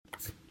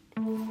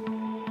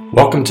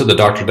Welcome to the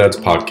Dr. Dad's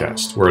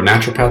podcast, where a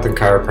naturopath and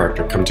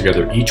chiropractor come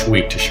together each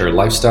week to share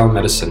lifestyle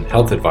medicine,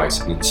 health advice,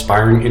 and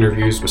inspiring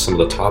interviews with some of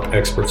the top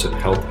experts in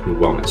health and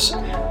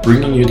wellness,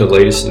 bringing you the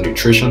latest in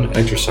nutrition,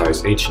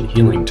 exercise, ancient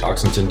healing,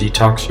 toxins and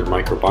detox, your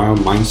microbiome,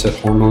 mindset,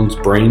 hormones,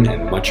 brain,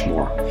 and much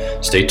more.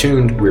 Stay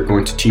tuned, we're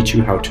going to teach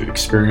you how to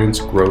experience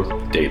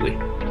growth daily.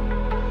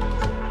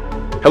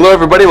 Hello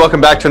everybody,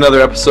 welcome back to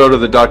another episode of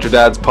the Dr.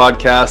 Dad's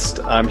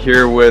podcast. I'm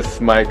here with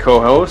my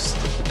co-host,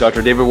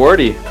 Dr. David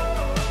Wardy.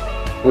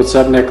 What's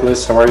up,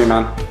 Nicholas? How are you,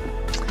 man?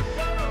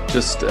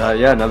 Just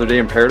another day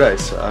in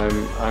paradise.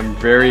 I'm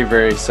very,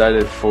 very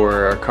excited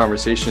for our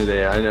conversation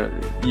today. I know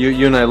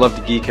you and I love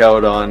to geek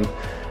out on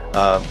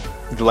the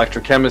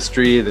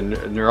electrochemistry, the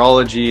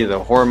neurology, the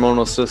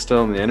hormonal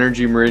system, the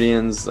energy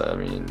meridians. I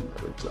mean,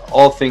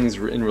 all things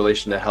in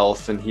relation to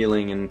health and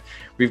healing. And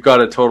we've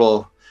got a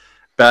total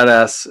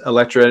badass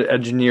electro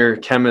engineer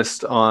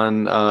chemist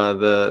on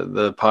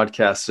the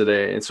podcast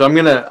today, and so I'm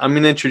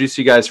gonna introduce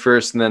you guys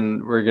first, and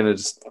then we're gonna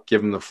just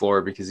give him the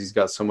floor because he's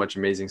got so much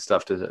amazing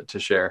stuff to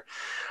share.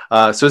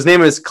 So his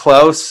name is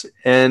Klaus,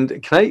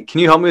 and can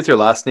you help me with your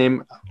last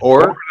name?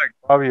 Orr?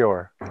 Bobby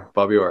Orr.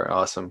 Bobby Orr,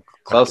 awesome.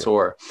 Klaus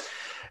Orr.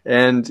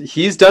 And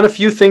he's done a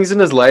few things in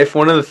his life.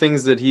 One of the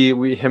things that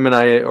we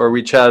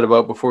chatted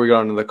about before we got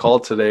onto the call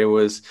today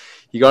was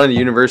he got into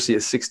university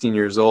at 16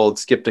 years old,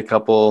 skipped a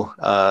couple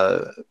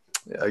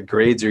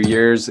grades or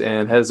years,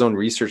 and had his own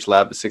research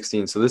lab at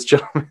 16. So this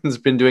gentleman's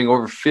been doing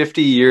over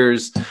 50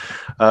 years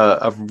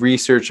of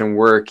research and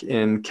work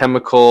in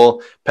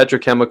chemical,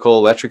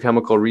 petrochemical,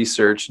 electrochemical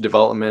research,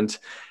 development,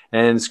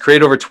 and has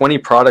created over 20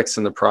 products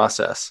in the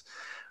process.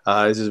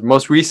 His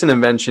most recent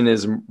invention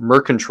is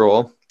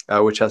Mercontrol,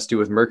 which has to do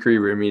with mercury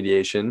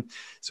remediation.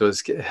 So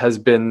this has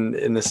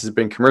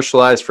been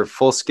commercialized for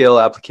full-scale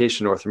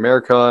application in North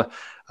America,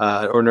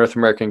 or North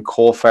American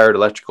coal-fired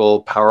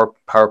electrical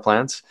power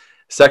plants.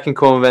 Second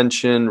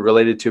co-invention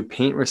related to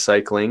paint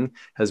recycling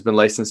has been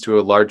licensed to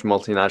a large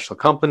multinational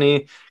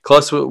company.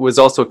 Klaus was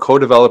also a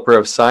co-developer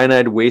of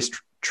cyanide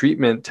waste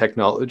treatment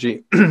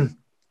technology,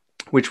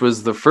 which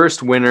was the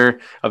first winner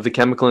of the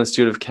Chemical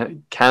Institute of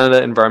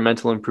Canada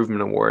Environmental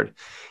Improvement Award.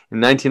 In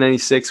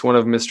 1996, one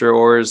of Mr.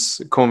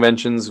 Orr's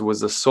co-inventions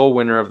was the sole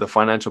winner of the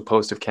Financial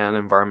Post of Canada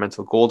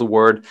Environmental Gold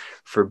Award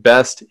for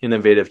Best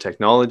Innovative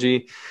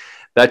Technology.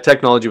 That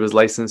technology was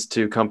licensed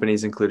to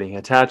companies including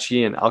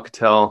Hitachi and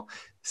Alcatel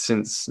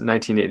since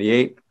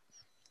 1988.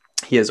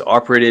 He has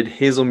operated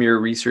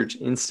Hazelmere Research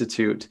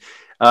Institute.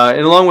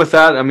 And along with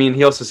that, I mean,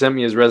 he also sent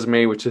me his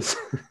resume, which is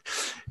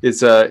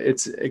it's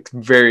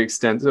very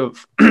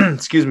extensive.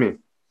 Excuse me.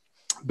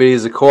 But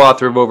he's a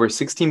co-author of over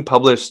 16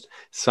 published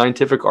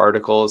scientific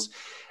articles,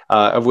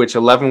 of which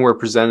 11 were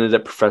presented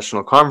at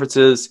professional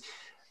conferences.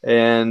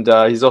 And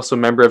he's also a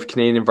member of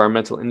Canadian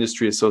Environmental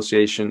Industry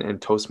Association and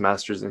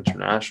Toastmasters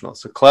International.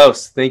 So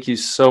Klaus, thank you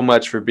so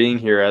much for being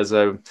here. As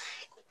I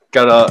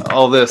got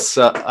all this,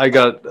 I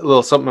got a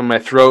little something in my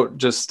throat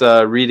just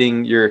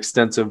reading your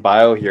extensive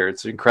bio here.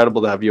 It's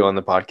incredible to have you on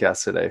the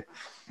podcast today.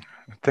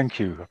 Thank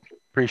you.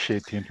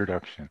 Appreciate the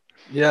introduction.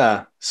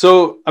 Yeah.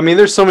 So, I mean,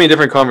 there's so many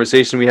different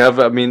conversations we have.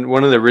 I mean,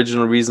 one of the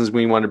original reasons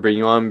we wanted to bring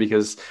you on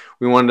because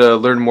we wanted to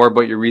learn more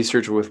about your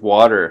research with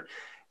water.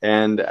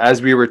 And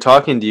as we were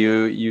talking to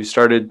you, you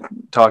started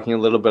talking a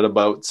little bit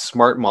about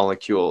smart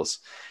molecules.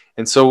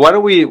 And so why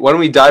don't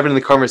we dive into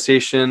the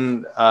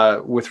conversation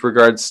with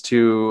regards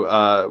to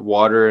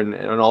water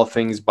and all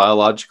things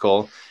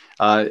biological,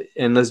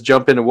 and let's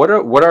jump into what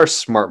are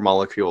smart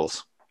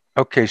molecules?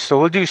 Okay, so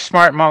we'll do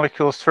smart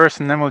molecules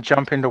first, and then we'll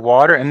jump into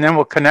water, and then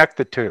we'll connect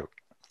the two.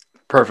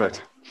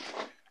 Perfect.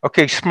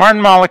 Okay, smart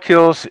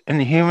molecules in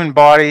the human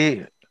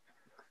body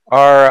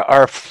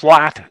have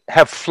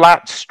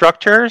flat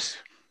structures.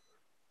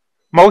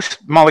 Most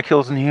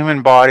molecules in the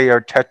human body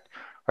are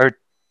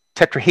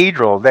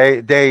tetrahedral.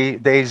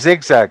 They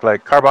zigzag,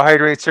 like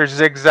carbohydrates are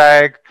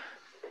zigzag.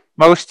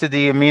 Most of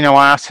the amino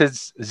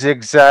acids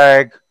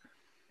zigzag.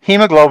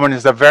 Hemoglobin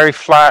is a very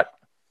flat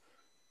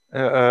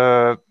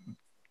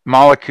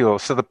molecule.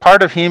 So the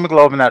part of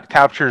hemoglobin that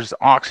captures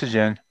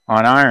oxygen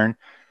on iron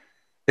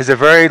is a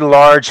very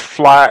large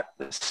flat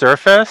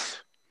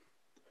surface.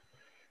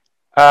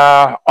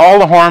 All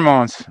the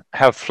hormones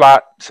have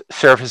flat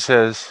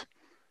surfaces.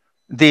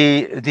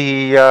 The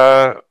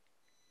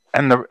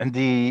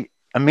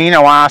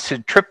amino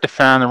acid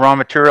tryptophan, the raw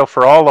material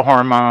for all the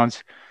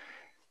hormones,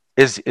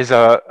 is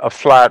a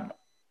flat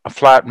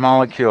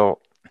molecule.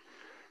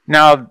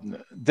 Now,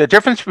 the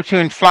difference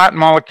between flat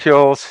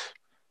molecules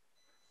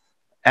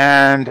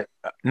and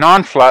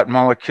non-flat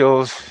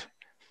molecules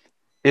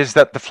is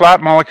that the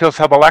flat molecules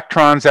have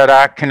electrons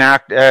that can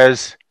act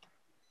as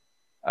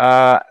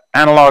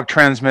analog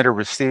transmitter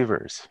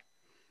receivers.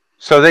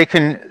 So they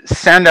can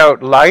send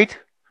out light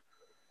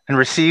and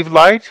receive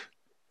light.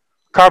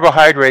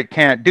 Carbohydrate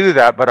can't do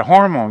that, but a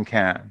hormone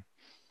can.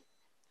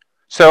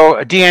 So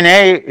a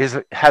DNA is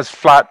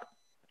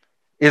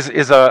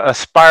a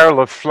spiral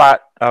of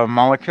flat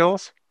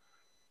molecules.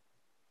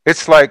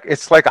 It's like a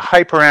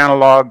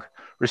hyperanalog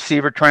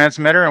receiver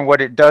transmitter, and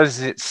what it does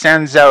is it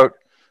sends out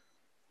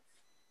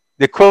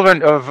the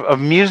equivalent of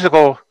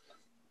musical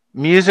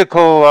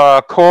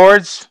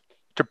chords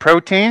to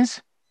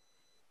proteins.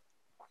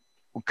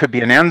 Could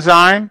be an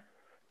enzyme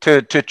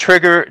to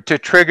trigger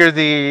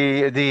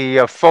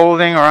the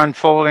folding or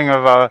unfolding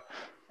of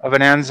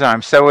an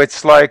enzyme. So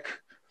it's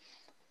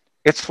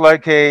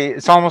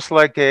almost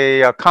like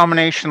a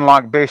combination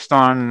lock based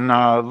on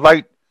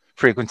light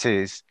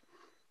frequencies.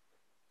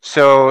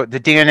 So the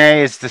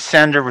DNA is the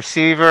sender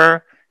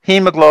receiver.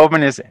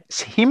 Hemoglobin is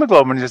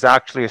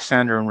actually a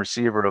sender and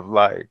receiver of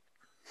light.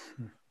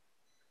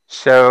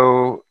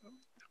 So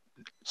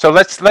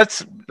let's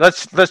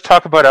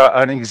talk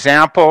about an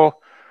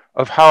example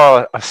of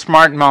how a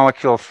smart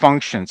molecule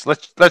functions.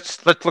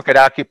 Let's look at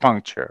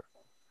acupuncture.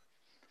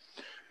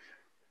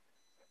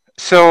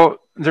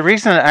 So the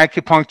reason that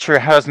acupuncture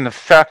has an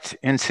effect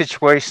in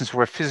situations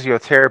where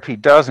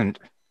physiotherapy doesn't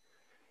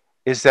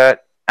is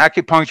that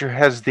acupuncture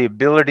has the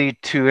ability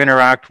to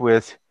interact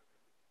with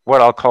what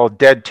I'll call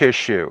dead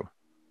tissue.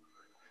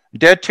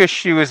 Dead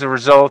tissue is a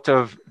result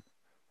of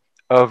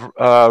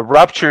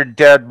ruptured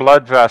dead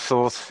blood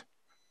vessels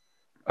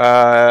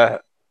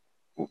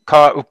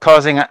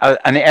causing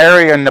an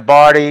area in the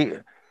body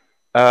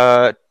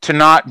to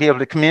not be able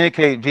to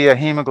communicate via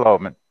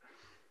hemoglobin.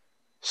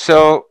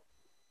 So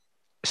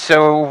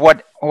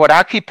what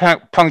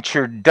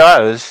acupuncture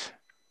does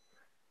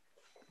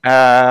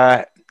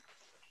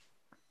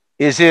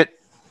is it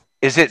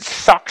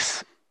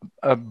sucks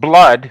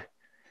blood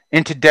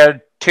into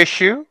dead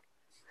tissue.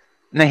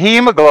 And the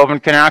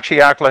hemoglobin can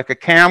actually act like a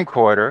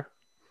camcorder,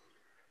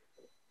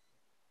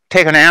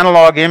 take an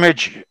analog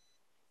image,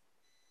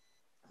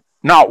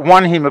 not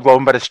one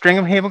hemoglobin, but a string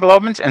of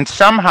hemoglobins, and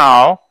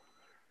somehow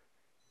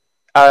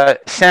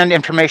send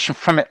information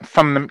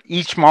from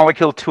each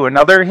molecule to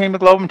another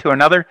hemoglobin, to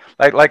another,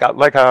 like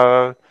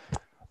a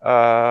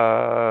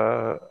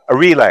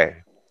relay.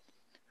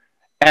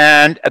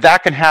 And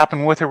that can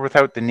happen with or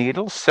without the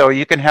needles. So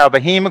you can have a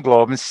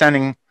hemoglobin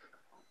sending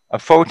a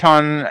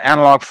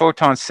analog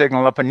photon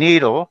signal up a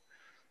needle.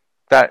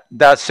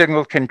 That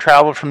signal can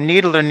travel from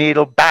needle to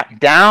needle back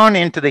down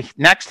into the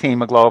next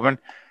hemoglobin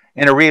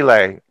in a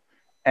relay.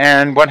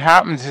 And what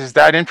happens is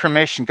that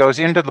information goes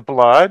into the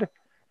blood,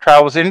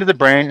 travels into the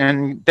brain,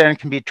 and then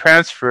can be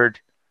transferred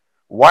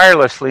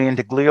wirelessly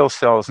into glial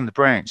cells in the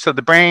brain. So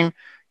the brain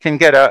can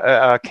get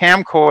a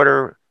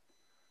camcorder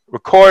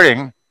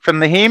recording from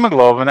the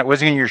hemoglobin that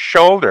was in your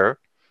shoulder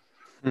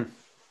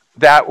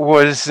that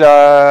was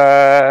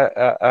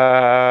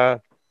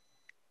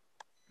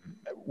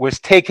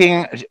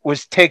taking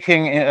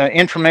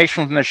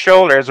information from the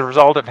shoulder as a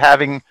result of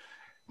having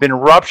been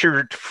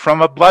ruptured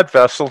from a blood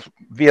vessel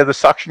via the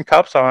suction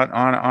cups on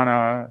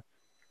a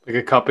like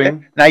a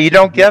cupping. Now you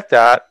don't get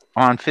that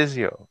on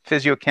physio.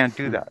 Physio can't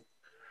do that.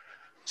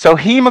 So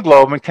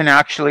hemoglobin can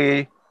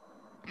actually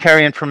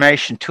carry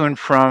information to and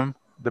from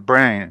the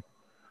brain.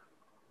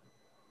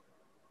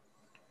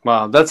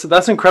 Wow,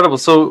 that's incredible.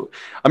 So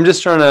I'm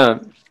just trying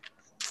to,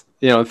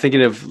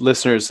 thinking of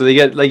listeners. So they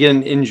get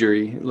an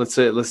injury. Let's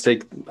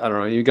take, I don't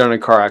know, you got in a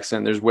car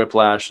accident. There's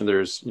whiplash and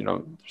there's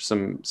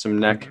some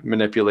neck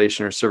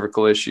manipulation or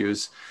cervical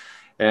issues,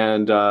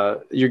 and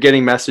you're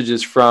getting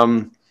messages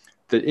from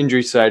the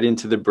injury site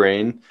into the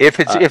brain. If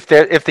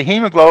the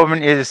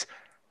hemoglobin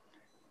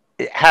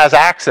has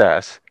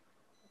access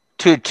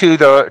to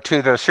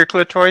the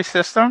circulatory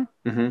system.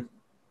 Mm-hmm.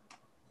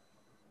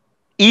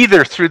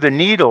 Either through the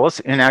needles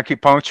in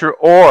acupuncture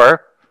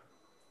or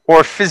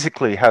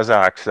physically has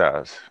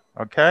access.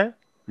 Okay?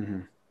 Mm-hmm.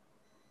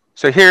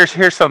 So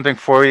here's something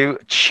for you.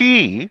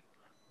 Qi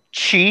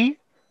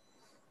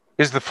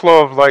is the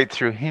flow of light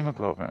through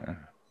hemoglobin.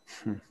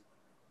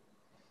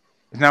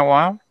 Isn't that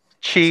wild?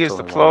 Qi is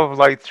the flow of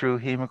light through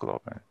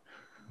hemoglobin.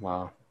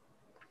 Wow.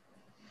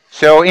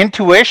 So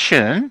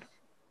intuition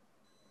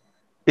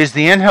is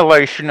the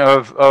inhalation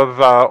of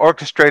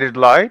orchestrated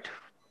light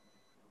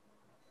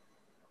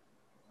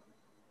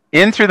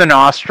in through the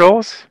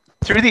nostrils,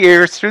 through the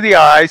ears, through the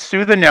eyes,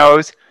 through the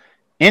nose,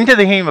 into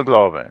the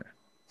hemoglobin.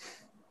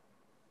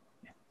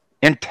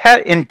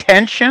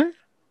 Intention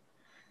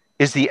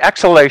is the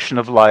exhalation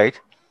of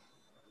light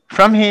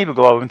from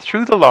hemoglobin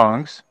through the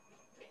lungs,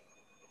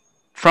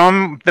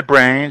 from the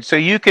brain. So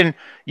you can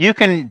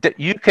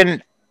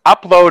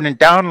upload and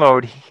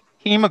download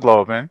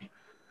hemoglobin,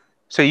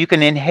 so you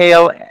can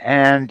inhale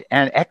and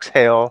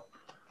exhale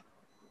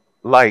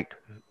light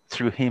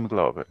through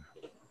hemoglobin.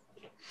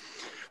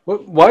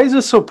 Why is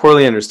this so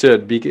poorly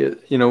understood? Because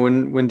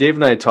when Dave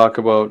and I talk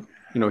about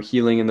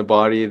healing in the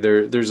body,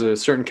 there's a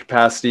certain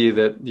capacity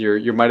that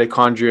your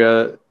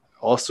mitochondria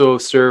also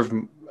serve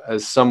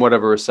as somewhat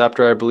of a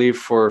receptor, I believe,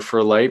 for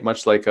light,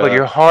 much like your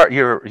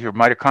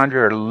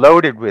mitochondria are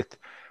loaded with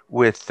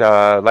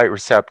light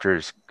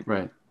receptors.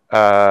 Right.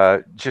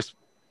 Just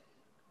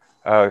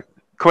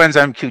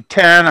coenzyme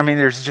Q10. I mean,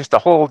 there's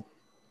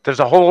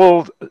a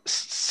whole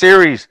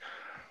series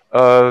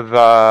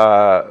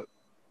of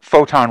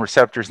photon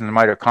receptors in the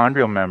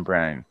mitochondrial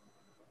membrane.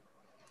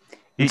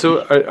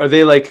 So are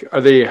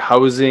they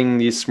housing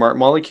these smart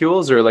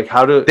molecules, or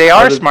how do they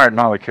are smart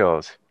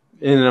molecules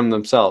in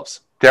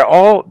themselves? They're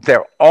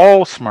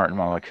all smart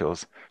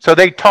molecules. So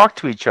they talk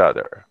to each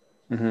other.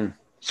 Mm-hmm.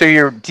 So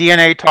your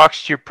DNA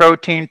talks to your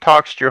protein,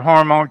 talks to your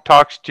hormone,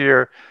 talks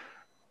to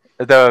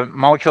the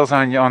molecules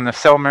on the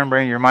cell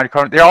membrane, your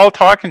mitochondria. They're all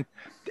talking.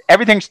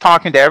 Everything's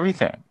talking to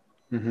everything.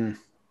 Mm-hmm.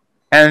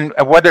 And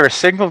whether a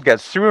signal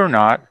gets through or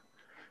not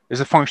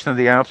is a function of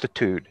the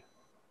amplitude.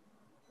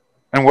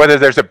 And whether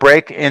there's a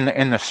break in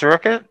the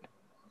circuit.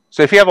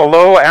 So if you have a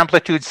low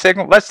amplitude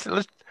signal, let's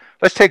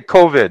take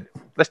COVID.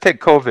 Let's take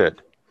COVID.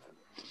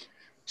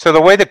 So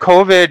the way the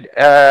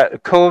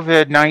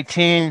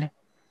COVID-19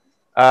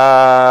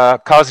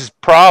 causes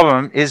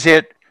problem is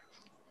it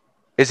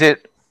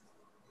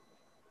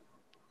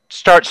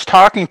starts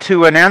talking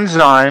to an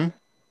enzyme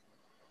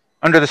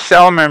under the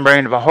cell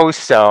membrane of a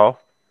host cell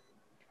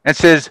and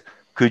says,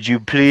 could you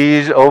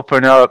please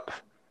open up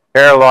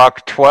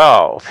airlock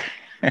 12?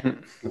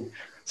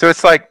 So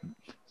it's like,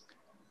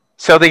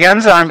 so the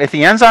enzyme, if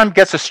the enzyme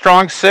gets a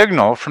strong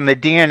signal from the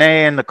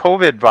DNA in the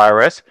COVID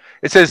virus,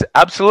 it says,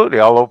 absolutely,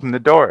 I'll open the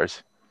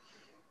doors.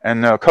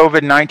 And the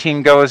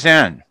COVID-19 goes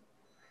in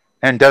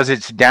and does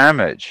its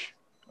damage,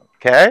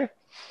 okay?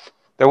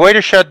 The way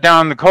to shut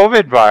down the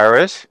COVID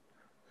virus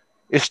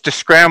is to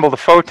scramble the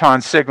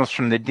photon signals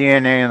from the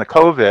DNA in the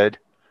COVID.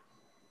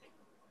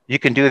 You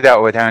can do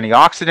that with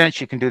antioxidants.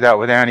 You can do that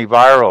with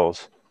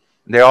antivirals.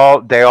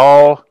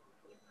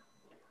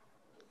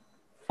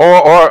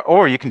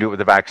 Or you can do it with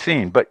a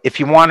vaccine. But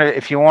if you want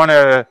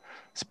to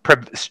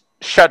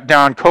shut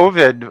down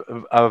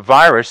COVID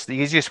virus, the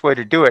easiest way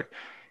to do it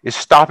is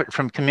stop it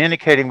from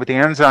communicating with the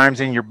enzymes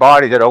in your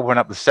body that open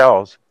up the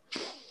cells.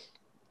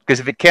 Because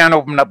if it can't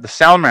open up the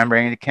cell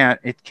membrane, it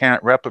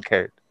can't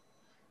replicate.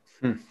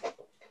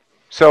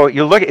 So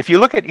if you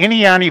look at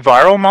any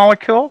antiviral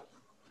molecule,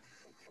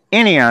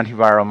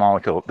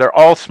 they're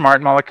all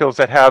smart molecules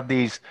that have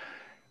the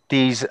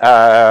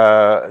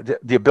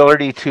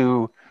ability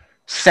to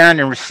send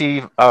and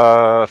receive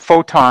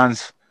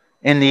photons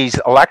in these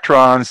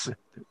electrons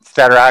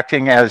that are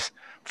acting as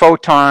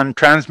photon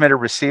transmitter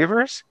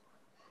receivers,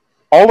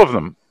 all of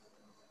them.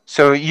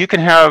 So you can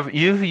have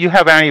you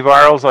have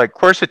antivirals like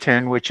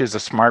quercetin, which is a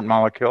smart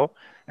molecule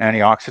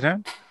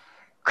antioxidant.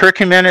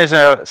 Curcumin is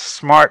a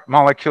smart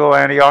molecule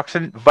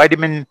antioxidant.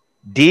 Vitamin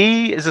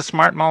D is a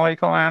smart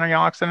molecule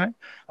antioxidant.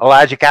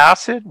 Ellagic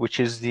acid, which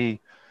is the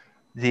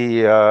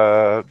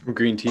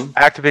green tea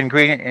active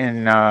ingredient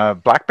in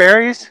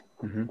blackberries,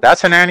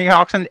 that's an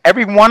antioxidant.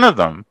 Every one of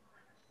them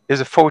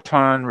is a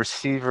photon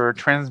receiver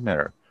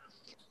transmitter,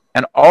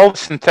 and all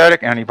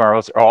synthetic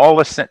antivirals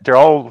are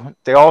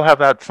they all have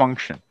that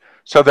function.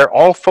 So they're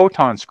all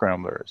photon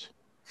scramblers.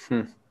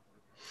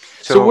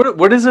 So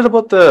what is it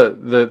about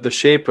the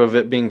shape of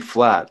it being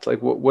flat? Like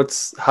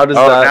how does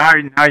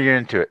that? Now you're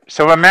into it.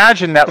 So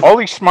imagine that all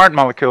these smart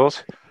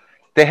molecules,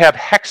 they have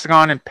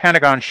hexagon and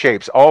pentagon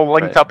shapes, all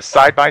linked up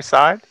side by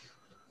side.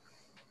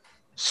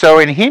 So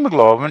in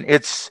hemoglobin,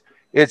 it's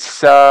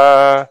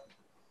a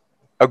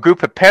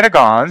group of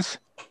pentagons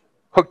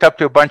hooked up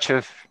to a bunch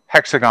of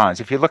hexagons.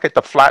 If you look at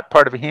the flat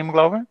part of a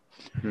hemoglobin,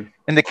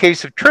 in the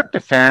case of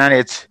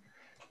tryptophan,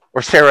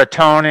 or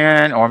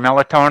serotonin or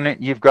melatonin,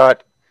 you've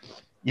got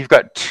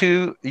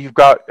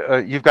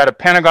a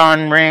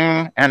pentagon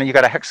ring and you've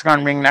got a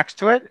hexagon ring next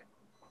to it.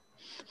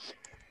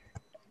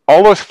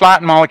 All those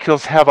flat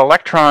molecules have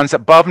electrons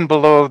above and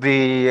below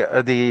the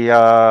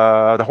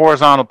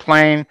horizontal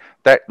plane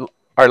that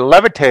are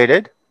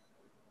levitated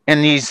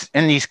in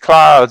these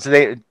clouds.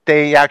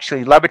 They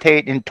actually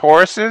levitate in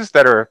toruses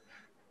that are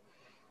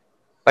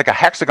like a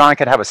hexagon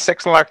could have a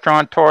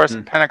 6-electron torus,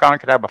 a pentagon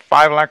could have a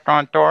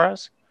 5-electron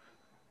torus.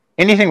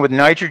 Anything with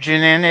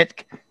nitrogen in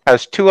it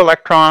has 2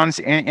 electrons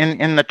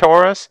in the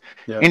torus.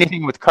 Yep.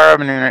 Anything with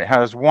carbon in it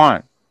has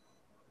 1.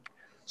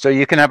 So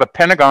you can have a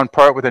pentagon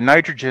part with a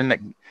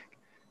nitrogen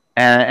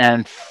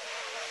and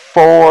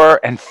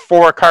 4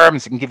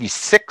 carbons that can give you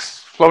 6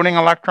 floating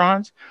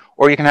electrons,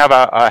 or you can have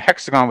a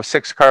hexagon with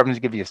 6 carbons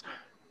and give you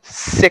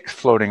 6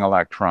 floating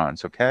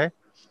electrons. Okay,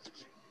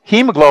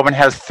 hemoglobin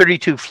has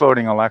 32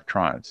 floating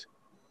electrons,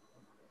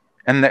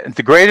 and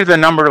the greater the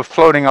number of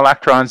floating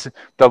electrons,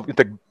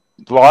 the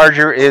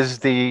larger is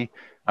the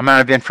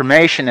amount of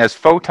information as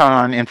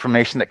photon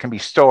information that can be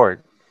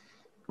stored,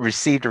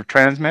 received, or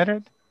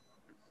transmitted.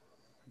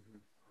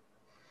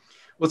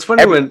 Well, it's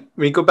funny when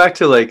you go back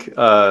to like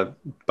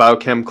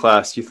biochem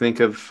class, you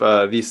think of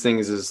these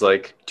things as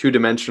like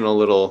 2-dimensional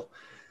little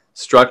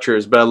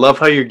structures, but I love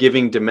how you're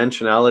giving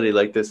dimensionality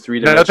like this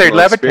 3-dimensional they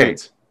levitate.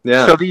 Experience.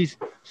 Yeah.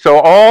 So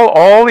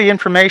all the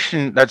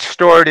information that's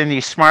stored in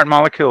these smart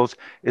molecules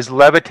is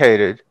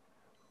levitated,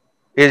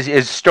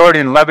 is stored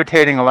in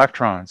levitating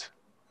electrons.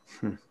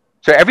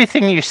 So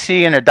everything you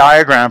see in a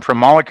diagram for a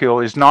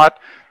molecule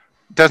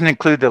doesn't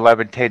include the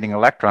levitating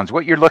electrons.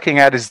 What you're looking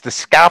at is the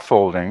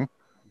scaffolding,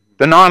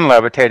 the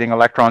non-levitating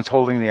electrons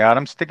holding the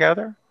atoms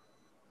together.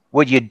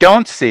 What you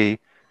don't see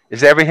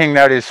is everything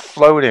that is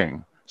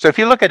floating. So if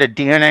you look at a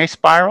DNA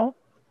spiral,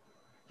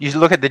 you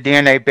look at the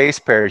DNA base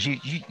pairs,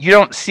 you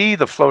don't see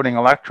the floating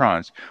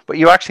electrons, but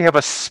you actually have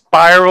a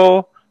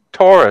spiral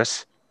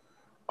torus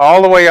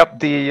all the way up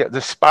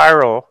the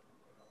spiral.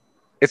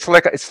 It's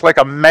like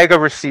a mega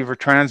receiver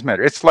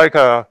transmitter. It's like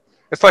a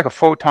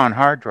photon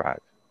hard drive.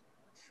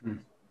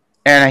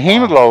 And a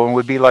hemoglobin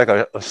would be like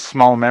a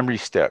small memory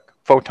stick,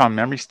 photon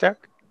memory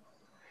stick.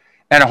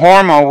 And a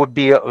hormone would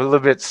be a little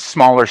bit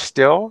smaller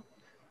still.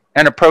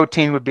 And a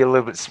protein would be a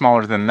little bit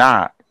smaller than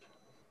that.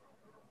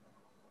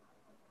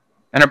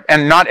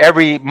 And not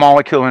every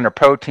molecule in a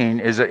protein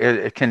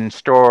it can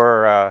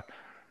store,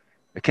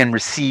 it can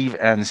receive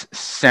and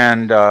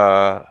send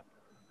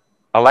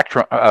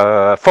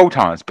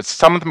photons, but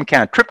some of them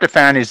can.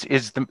 Tryptophan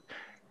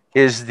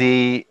is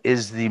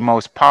the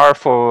most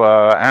powerful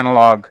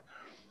analog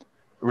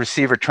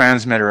receiver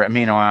transmitter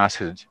amino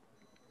acid.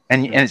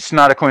 And it's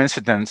not a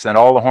coincidence that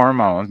all the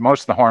hormones,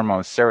 most of the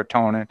hormones,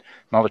 serotonin,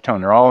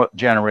 melatonin, they're all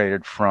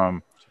generated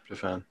from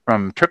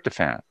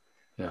tryptophan.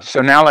 Yeah.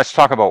 So now let's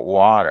talk about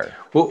water.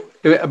 Well,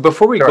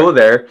 before we go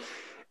there,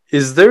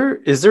 is there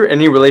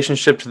any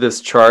relationship to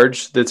this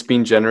charge that's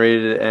being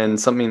generated and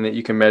something that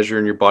you can measure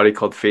in your body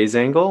called phase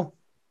angle?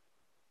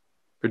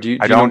 Or do you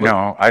don't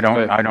know. I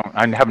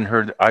haven't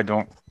heard.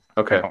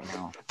 Okay. I don't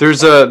know.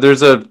 There's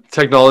a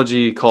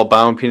technology called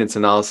bioimpedance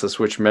analysis,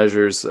 which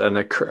measures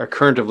a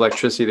current of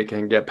electricity that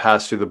can get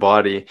passed through the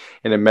body,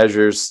 and it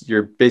measures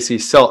your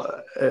basically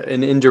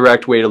an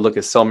indirect way to look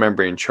at cell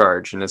membrane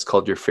charge, and it's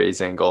called your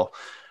phase angle.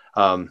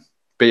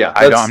 But yeah,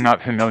 I'm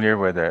not familiar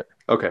with it.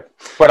 Okay.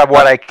 But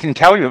what I can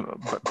tell you,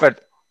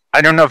 but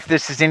I don't know if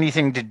this has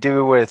anything to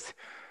do with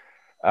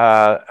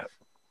what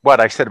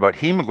I said about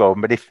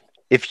hemoglobin. But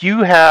if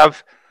you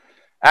have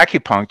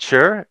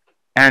acupuncture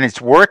and it's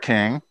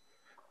working,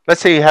 let's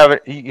say you have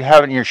it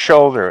in your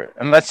shoulder,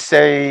 and let's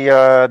say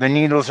the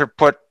needles are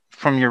put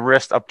from your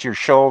wrist up to your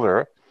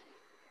shoulder.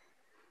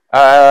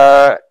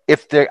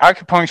 If the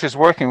acupuncture is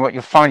working, what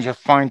you'll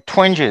find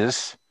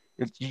twinges.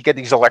 You get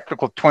these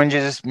electrical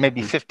twinges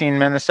maybe 15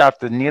 minutes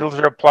after the needles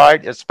are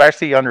applied,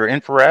 especially under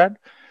infrared.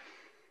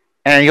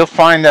 And you'll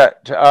find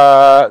that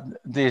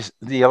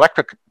the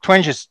electric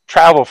twinges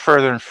travel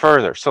further and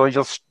further. So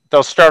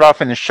they'll start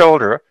off in the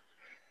shoulder,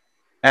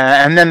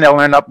 and then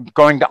they'll end up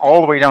going all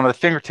the way down to the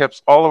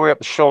fingertips, all the way up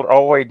the shoulder,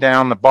 all the way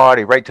down the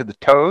body, right to the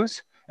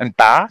toes and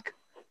back.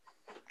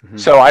 Mm-hmm.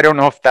 So I don't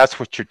know if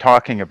that's what you're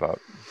talking about.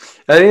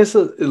 I think it's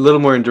a little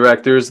more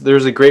indirect.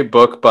 There's a great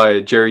book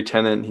by Jerry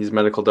Tennant. He's a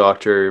medical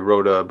doctor. He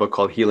wrote a book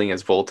called Healing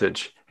as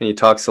Voltage. And he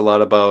talks a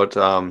lot about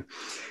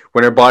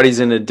when our body's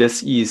in a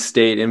dis-ease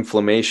state,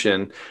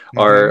 inflammation,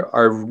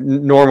 our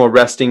normal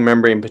resting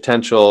membrane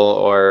potential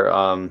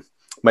or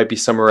might be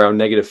somewhere around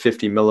negative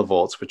 50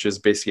 millivolts, which is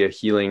basically a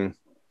healing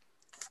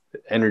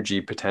energy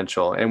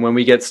potential. And when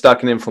we get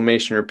stuck in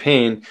inflammation or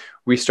pain,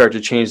 we start to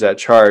change that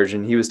charge.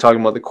 And he was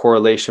talking about the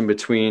correlation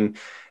between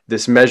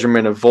this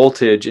measurement of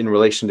voltage in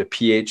relation to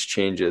pH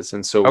changes.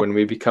 And so when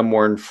we become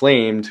more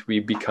inflamed,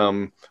 we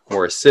become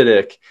more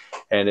acidic,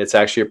 and it's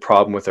actually a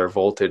problem with our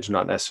voltage,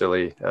 not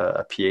necessarily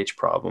a pH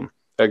problem.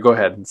 Go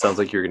ahead. It sounds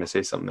like you're going to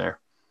say something there.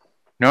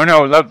 No.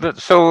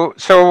 So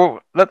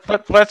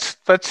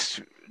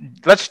let's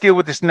deal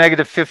with this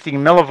negative 50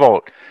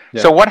 millivolt.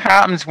 Yeah. So what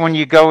happens when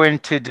you go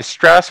into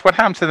distress? What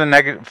happens to the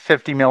negative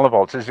 50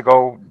 millivolts? Does it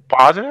go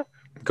positive?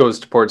 It goes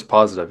towards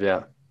positive.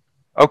 Yeah.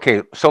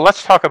 Okay, so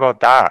let's talk about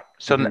that.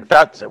 So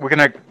we're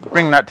going to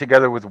bring that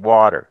together with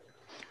water.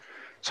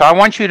 So I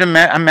want you to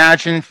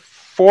imagine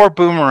four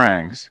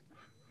boomerangs,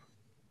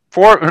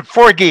 four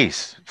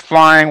geese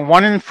flying,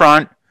 one in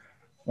front,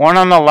 one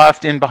on the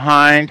left, in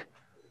behind,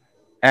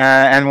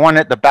 and one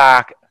at the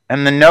back.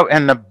 And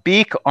the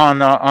beak on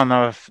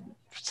the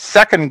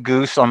second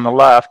goose on the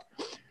left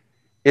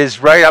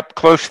is right up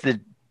close to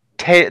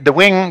the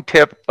wing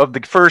tip of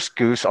the first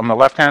goose on the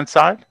left-hand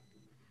side.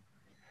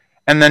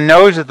 And the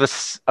nose of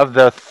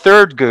the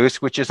third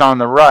goose, which is on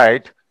the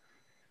right,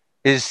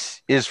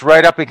 is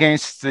right up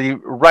against the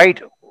right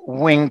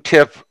wing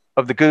tip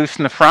of the goose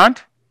in the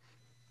front.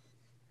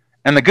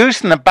 And the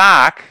goose in the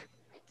back,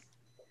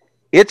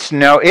 its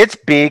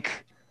beak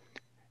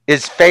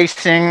is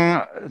facing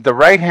the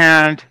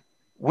right-hand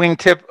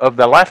wingtip of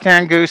the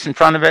left-hand goose in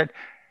front of it,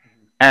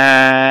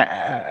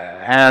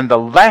 and the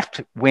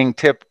left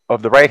wingtip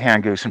of the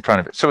right-hand goose in front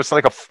of it. So it's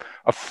like a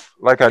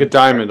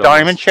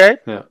diamond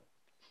shape. Yeah.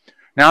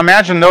 Now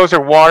imagine those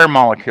are water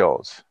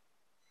molecules,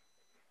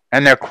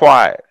 and they're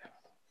quiet,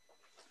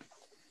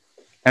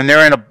 and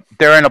they're in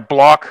a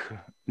block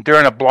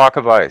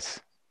of ice.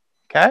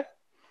 Okay.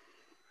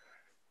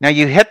 Now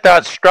you hit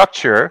that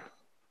structure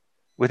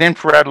with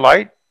infrared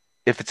light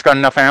if it's got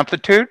enough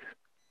amplitude,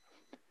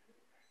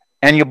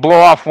 and you blow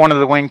off one of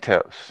the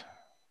wingtips,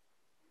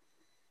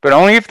 but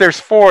only if there's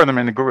four of them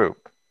in the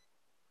group.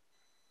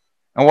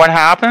 And what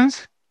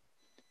happens?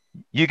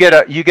 You get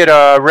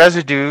a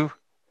residue.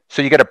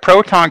 So you get a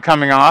proton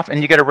coming off,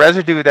 and you get a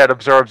residue that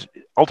absorbs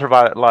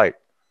ultraviolet light.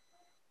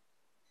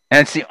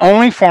 And it's the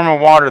only form of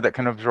water that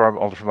can absorb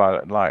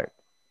ultraviolet light.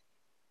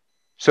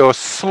 So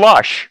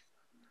slush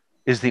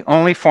is the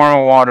only form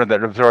of water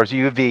that absorbs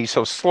UV.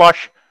 So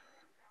slush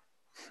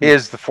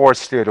is the fourth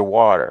state of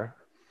water.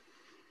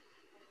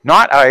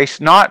 Not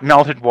ice, not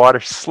melted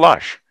water,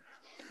 slush.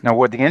 Now,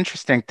 what the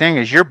interesting thing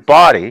is, your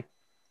body,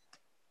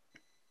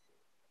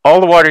 all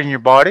the water in your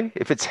body,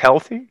 if it's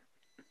healthy,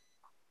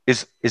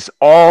 is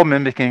all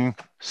mimicking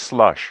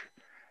slush.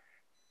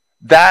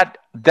 That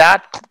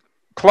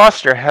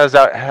cluster has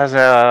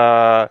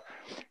a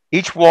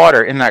each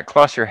water in that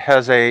cluster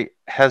has a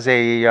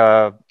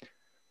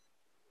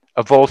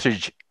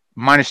voltage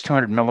minus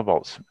 200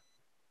 millivolts.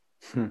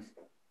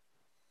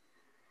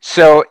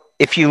 So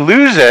if you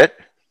lose it,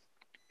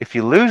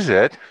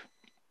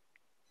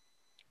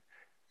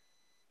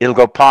 it'll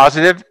go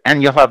positive,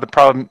 and you'll have the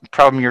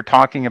problem you're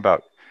talking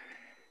about.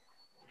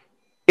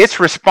 It's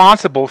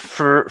responsible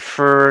for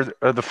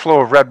the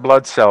flow of red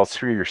blood cells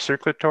through your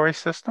circulatory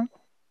system.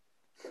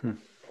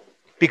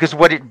 Because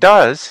what it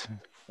does,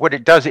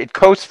 it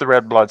coats the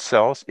red blood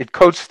cells, it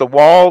coats the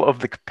wall of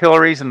the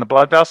capillaries and the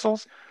blood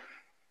vessels,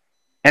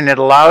 and it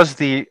allows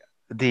the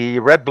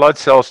red blood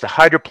cells to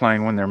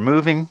hydroplane when they're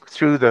moving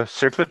through the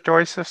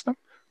circulatory system.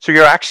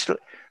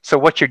 So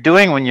what you're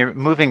doing when you're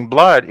moving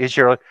blood is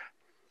you're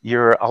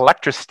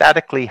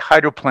electrostatically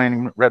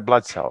hydroplaning red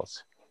blood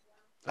cells.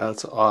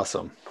 That's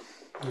awesome.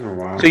 Oh,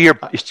 wow. So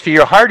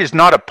your heart is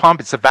not a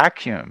pump, it's a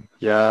vacuum.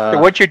 Yeah. So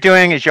what you're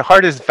doing is your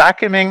heart is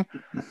vacuuming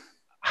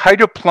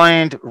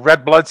hydroplaned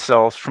red blood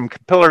cells from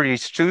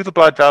capillaries through the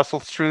blood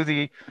vessels, through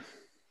the...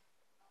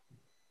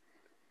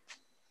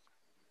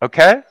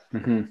 Okay?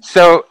 Mm-hmm.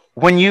 So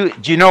when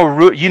do you know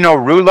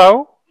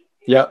rouleau?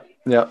 Yeah.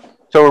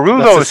 So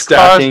rouleau is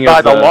caused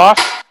by the loss.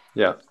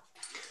 Yeah.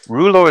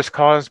 Rouleau is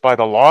caused by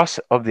the loss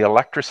of the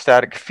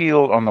electrostatic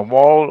field on the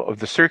wall of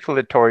the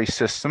circulatory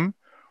system,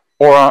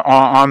 or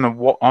on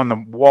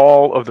the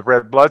wall of the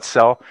red blood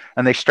cell,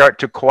 and they start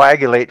to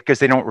coagulate because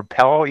they don't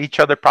repel each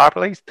other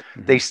properly.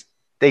 Mm-hmm.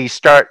 They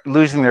start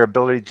losing their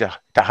ability to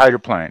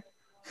hydroplane.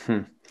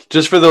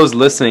 Just for those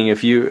listening, a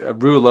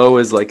rouleau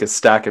is like a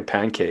stack of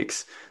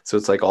pancakes. So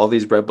it's like all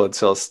these red blood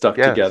cells stuck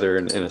together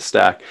in a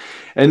stack.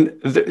 And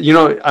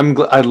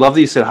I love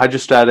that you said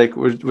hydrostatic.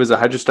 Was it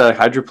hydrostatic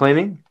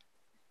hydroplaning?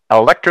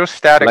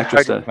 Electrostatic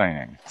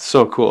hydroplaning.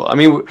 So cool. I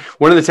mean,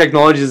 one of the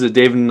technologies that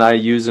David and I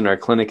use in our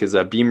clinic is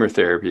beamer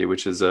therapy,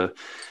 which is a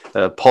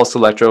pulse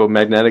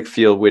electromagnetic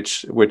field,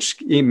 which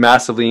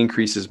massively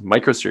increases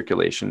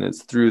microcirculation.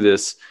 It's through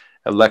this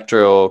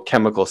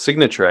electrochemical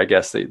signature, I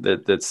guess,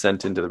 that's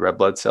sent into the red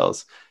blood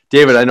cells.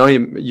 David, I know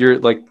you're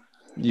like,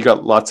 you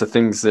got lots of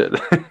things that...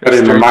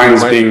 My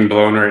mind's being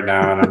blown right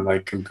now, and I'm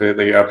like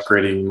completely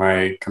upgrading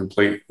my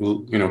complete,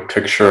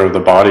 picture of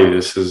the body.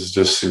 This is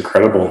just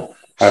incredible.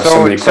 I have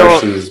so many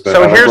questions. But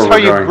so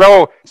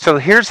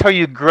here's how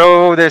you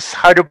grow this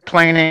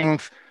hydroplaning,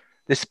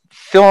 this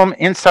film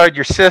inside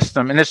your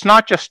system, and it's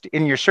not just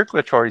in your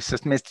circulatory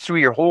system; it's through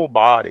your whole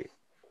body.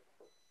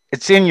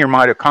 It's in your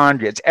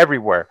mitochondria. It's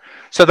everywhere.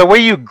 So the way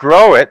you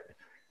grow it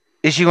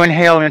is you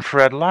inhale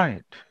infrared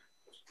light.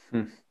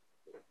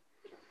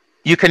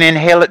 You can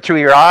inhale it through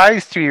your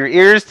eyes, through your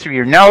ears, through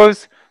your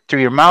nose,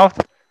 through your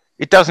mouth.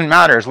 It doesn't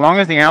matter as long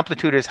as the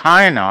amplitude is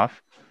high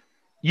enough.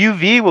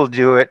 UV will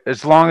do it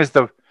as long as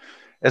the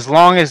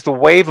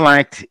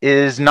wavelength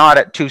is not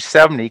at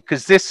 270,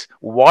 because this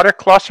water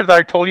cluster that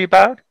I told you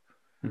about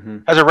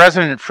has a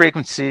resonant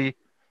frequency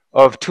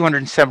of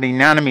 270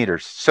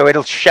 nanometers. So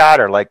it'll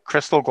shatter like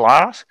crystal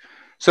glass.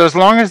 So as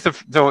long as the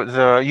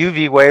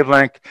UV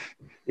wavelength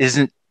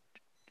isn't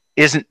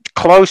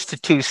close to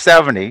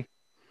 270,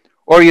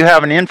 or you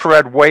have an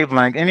infrared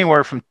wavelength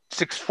anywhere from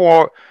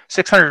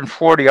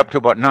 640 up to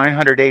about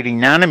 980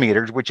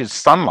 nanometers, which is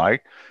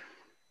sunlight,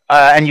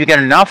 and you get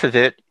enough of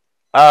it,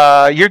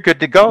 you're good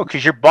to go,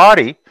 because your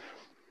body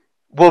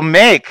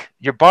makes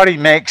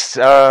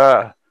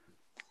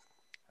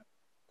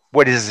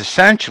what is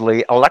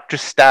essentially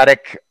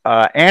electrostatic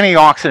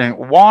antioxidant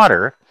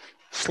water,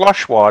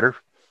 slush water,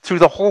 through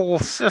the whole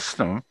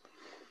system.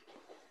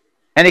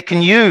 And it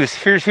can use,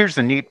 here's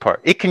the neat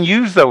part, it can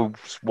use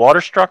those water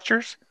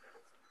structures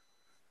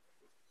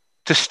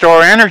to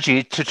store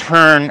energy to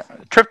turn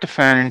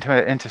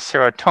tryptophan into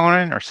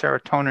serotonin, or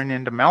serotonin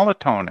into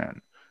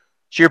melatonin.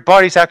 So your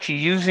body's actually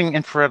using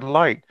infrared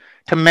light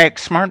to make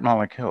smart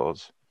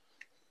molecules.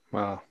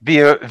 Wow.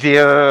 Via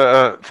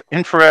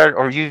infrared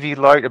or UV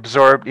light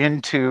absorbed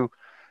into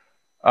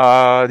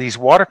these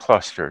water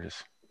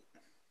clusters.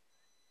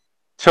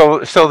 So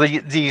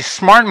these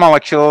smart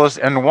molecules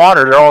and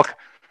water,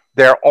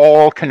 they're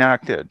all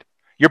connected.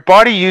 Your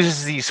body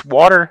uses these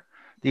water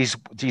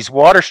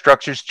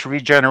structures to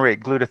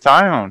regenerate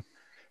glutathione,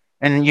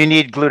 and you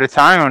need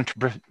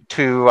glutathione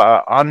to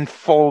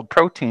unfold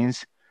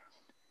proteins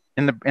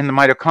in the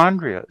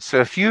mitochondria. So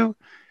if you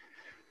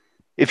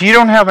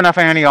don't have enough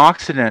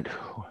antioxidant,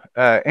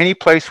 any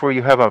place where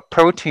you have a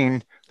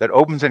protein that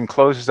opens and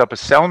closes up a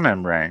cell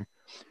membrane,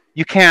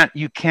 you can't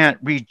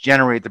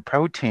regenerate the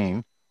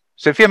protein.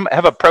 So if you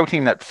have a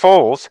protein that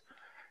folds,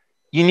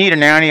 you need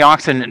an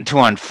antioxidant to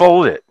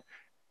unfold it.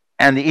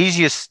 And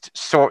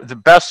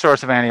the best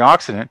source of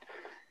antioxidant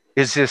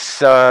is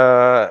this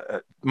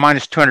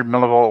minus 200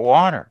 millivolt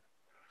water.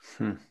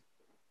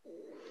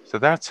 So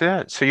that's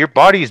it. So your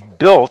body's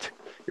built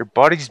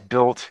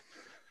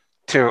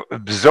to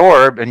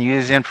absorb and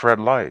use infrared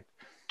light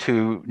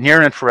to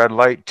near infrared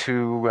light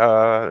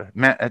to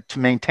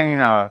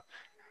maintain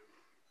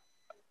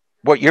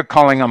what you're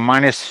calling a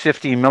minus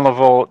 50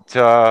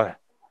 millivolt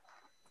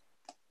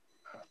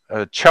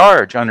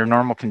charge under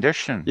normal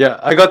condition. Yeah,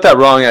 I got that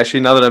wrong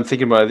actually. Now that I'm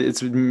thinking about it,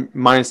 it's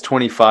minus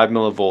 25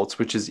 millivolts,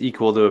 which is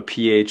equal to a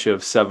pH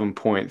of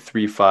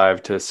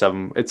 7.35 to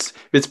 7.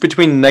 It's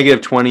between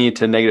negative 20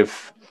 to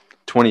negative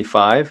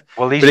 25.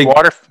 Well, these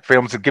water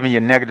films are giving you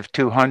negative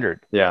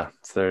 200. Yeah.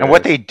 And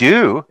what they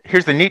do,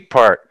 here's the neat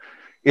part,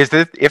 is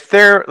that if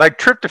they're like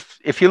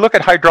if you look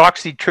at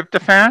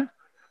hydroxytryptophan,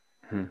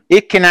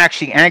 it can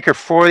actually anchor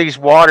 4 of these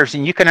waters,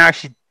 and you can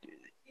actually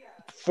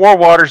 4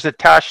 waters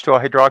attached to a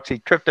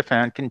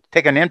hydroxytryptophan can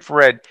take an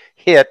infrared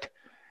hit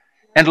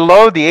and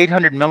load the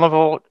 800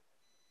 millivolt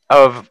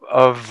of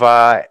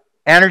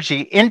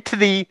energy into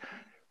the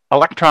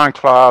electron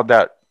cloud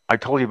that I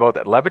told you about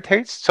that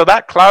levitates. So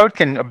that cloud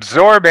can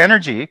absorb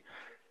energy,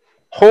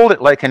 hold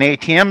it like an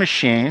ATM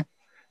machine,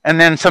 and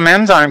then some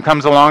enzyme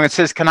comes along and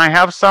says, "Can I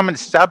have some?" And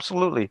it says,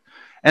 "Absolutely."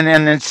 And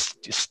then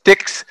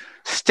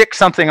stick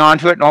something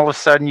onto it, and all of a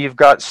sudden you've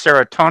got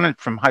serotonin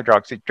from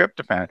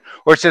hydroxytryptophan.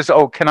 Or it says,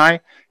 "Oh, can I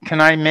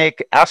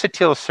make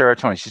acetyl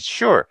serotonin?" It says,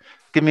 "Sure,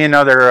 give me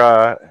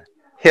another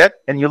hit."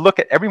 And you look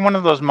at every one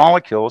of those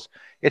molecules,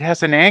 it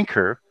has an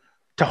anchor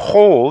to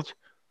hold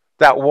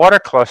that water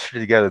cluster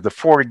together, the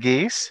 4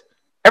 geese,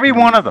 every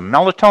one of them,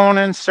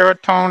 melatonin,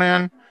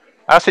 serotonin,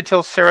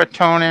 acetyl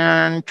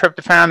serotonin,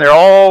 tryptophan,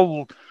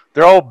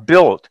 they're all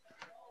built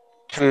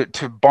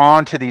to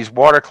bond to these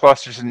water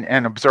clusters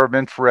and absorb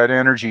infrared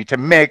energy to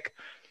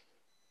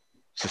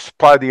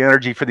supply the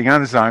energy for the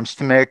enzymes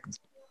to make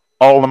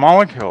all the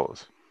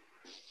molecules.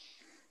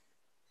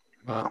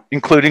 Wow.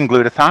 Including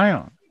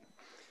glutathione.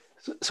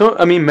 So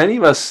I mean, many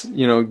of us,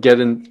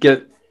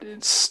 get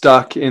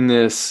stuck in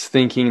this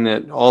thinking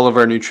that all of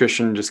our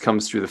nutrition just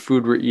comes through the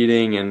food we're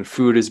eating, and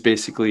food is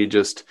basically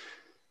just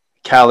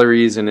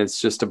calories, and it's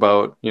just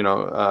about,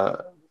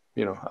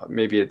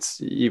 maybe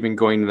it's even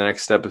going to the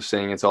next step of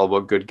saying it's all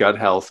about good gut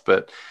health.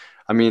 But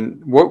I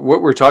mean, what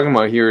we're talking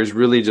about here is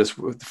really just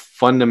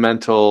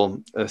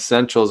fundamental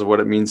essentials of what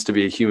it means to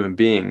be a human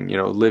being,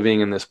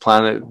 living in this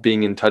planet,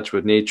 being in touch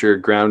with nature,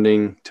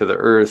 grounding to the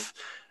earth,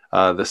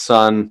 the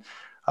sun.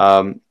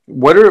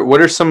 What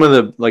are some of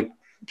the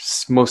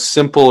most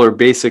simple or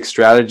basic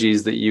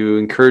strategies that you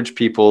encourage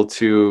people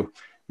to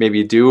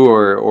maybe do,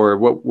 or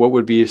what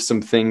would be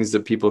some things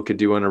that people could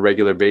do on a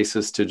regular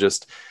basis to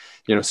just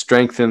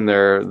strengthen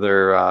their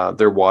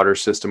water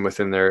system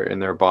within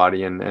their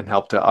body and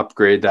help to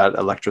upgrade that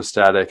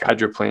electrostatic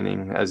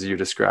hydroplaning as you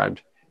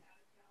described?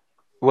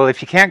 Well,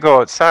 if you can't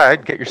go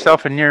outside, get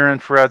yourself a near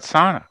infrared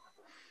sauna,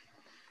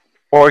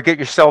 or get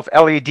yourself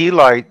LED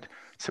light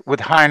with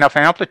high enough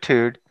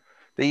amplitude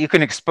that you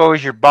can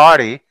expose your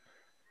body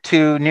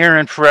to near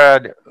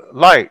infrared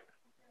light.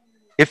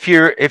 If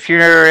you're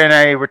in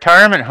a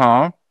retirement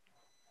home,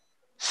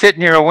 sit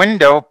near a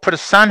window, put a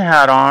sun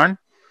hat on,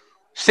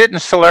 sit in a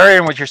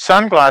solarium with your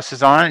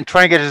sunglasses on, and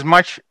try to get as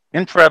much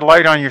infrared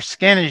light on your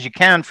skin as you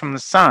can from the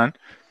sun,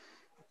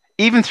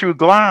 even through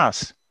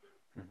glass.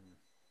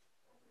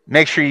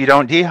 Make sure you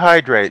don't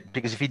dehydrate,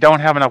 because if you don't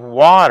have enough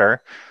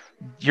water,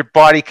 your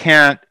body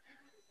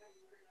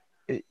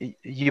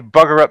you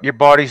bugger up your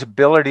body's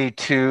ability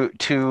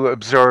to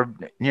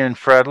absorb near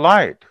infrared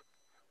light.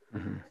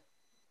 Mm-hmm.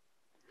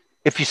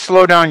 If you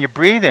slow down your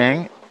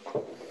breathing,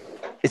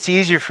 it's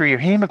easier for your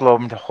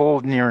hemoglobin to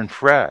hold near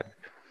infrared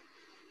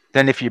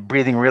than if you're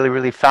breathing really,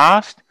 really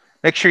fast.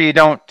 Make sure you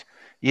don't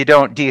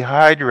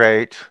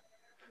dehydrate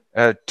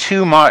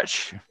too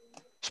much,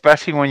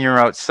 especially when you're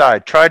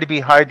outside. Try to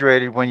be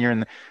hydrated when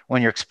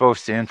you're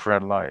exposed to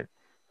infrared light.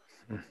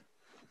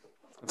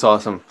 That's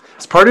awesome.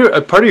 It's part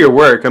of your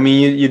work. I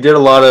mean, you did a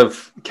lot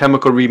of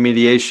chemical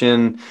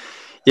remediation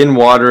in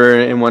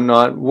water and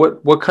whatnot.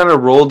 What kind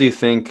of role do you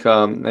think,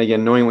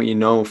 again, knowing what you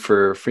know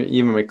for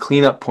even a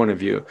cleanup point of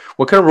view,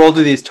 what kind of role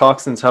do these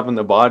toxins have in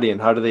the body,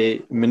 and how do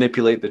they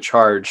manipulate the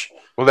charge?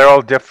 Well, they're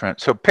all different.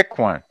 So pick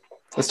one.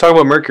 Let's talk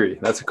about mercury.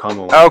 That's a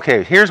common one.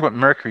 Okay, here's what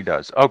mercury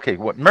does. Okay,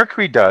 what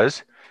mercury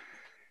does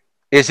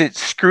is it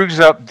screws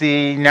up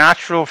the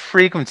natural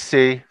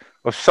frequency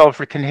of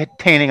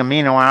sulfur-containing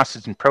amino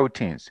acids and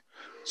proteins.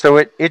 So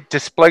it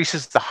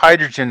displaces the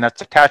hydrogen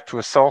that's attached to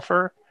a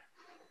sulfur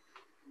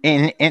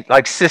in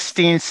like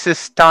cysteine,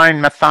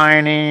 cysteine,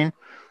 methionine.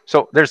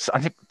 So there's, I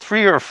think,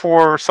 3 or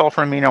 4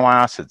 sulfur amino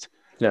acids.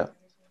 Yeah.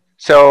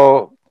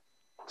 So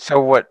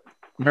what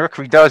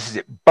mercury does is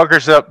it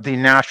buggers up the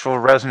natural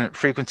resonant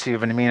frequency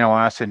of an amino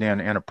acid in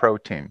a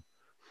protein.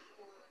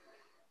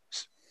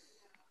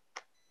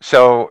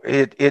 So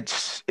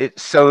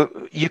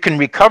so you can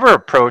recover a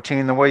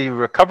protein. The way you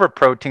recover a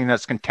protein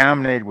that's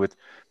contaminated with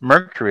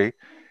mercury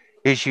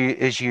is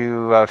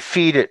you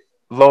feed it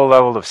low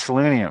level of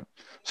selenium.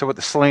 So what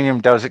the selenium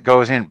does, it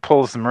goes in,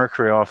 pulls the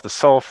mercury off the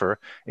sulfur,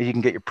 and you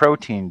can get your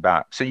protein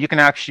back. So you can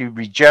actually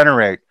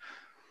regenerate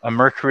a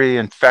mercury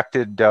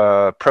infected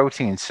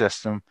protein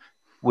system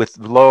with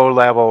low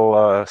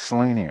level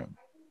selenium.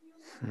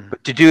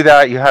 But to do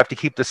that, you have to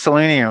keep the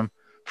selenium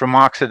from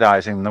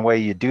oxidizing. The way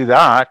you do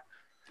that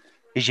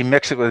is you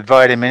mix it with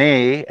vitamin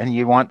E, and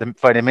you want the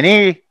vitamin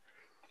E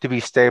to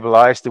be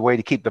stabilized. The way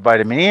to keep the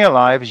vitamin E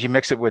alive is you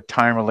mix it with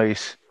time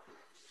release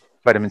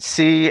vitamin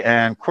C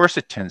and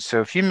quercetin.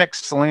 So if you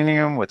mix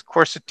selenium with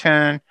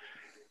quercetin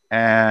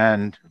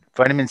and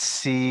vitamin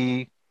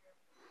C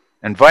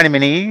and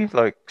vitamin E,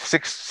 like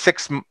six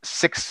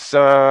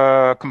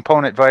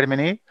component vitamin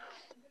E,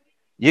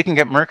 you can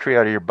get mercury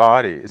out of your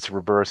body. It's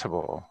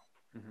reversible.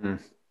 Mm-hmm.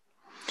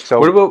 So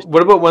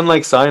what about one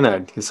like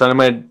cyanide? Because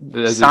cyanide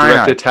has a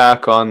direct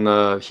attack on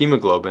the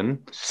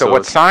hemoglobin. So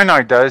what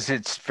cyanide does,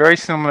 it's very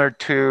similar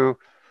to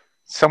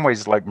some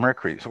ways like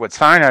mercury. So what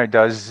cyanide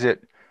does is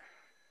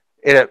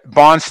it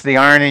bonds to the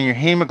iron in your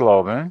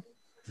hemoglobin,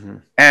 mm-hmm.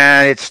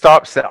 and it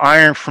stops the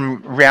iron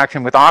from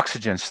reacting with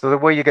oxygen. So the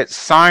way you get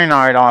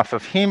cyanide off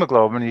of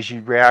hemoglobin is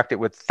you react it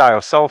with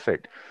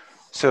thiosulfate.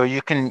 So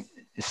you can,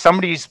 if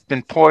somebody's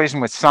been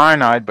poisoned with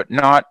cyanide, but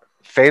not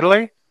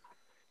fatally,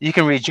 you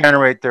can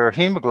regenerate their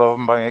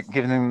hemoglobin by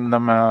giving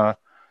them a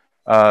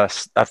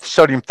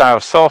sodium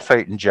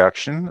thiosulfate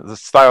injection. The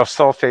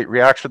thiosulfate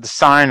reacts with the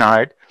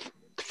cyanide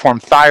to form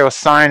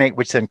thiocyanate,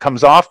 which then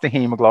comes off the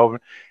hemoglobin,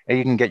 and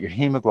you can get your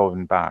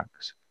hemoglobin back.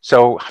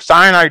 So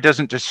cyanide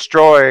doesn't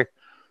destroy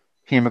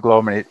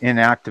hemoglobin, it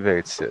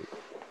inactivates it.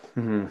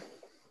 Mm-hmm.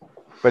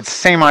 But it's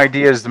the same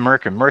idea as the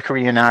mercury.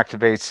 Mercury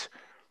inactivates.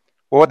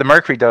 Well, what the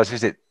mercury does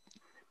is it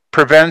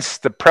prevents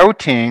the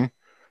protein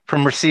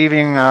from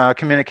receiving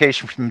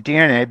communication from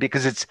DNA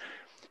because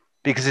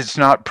it's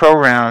not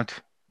programmed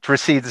to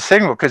receive the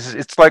signal. Because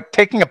it's like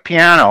taking a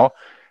piano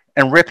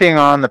and ripping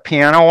on the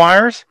piano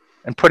wires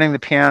and putting the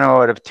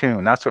piano out of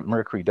tune. That's what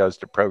mercury does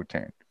to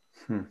protein.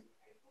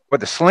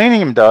 What the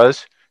selenium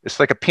does, it's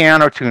like a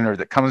piano tuner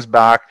that comes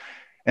back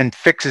and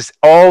fixes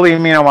all the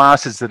amino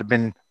acids that have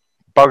been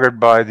buggered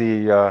by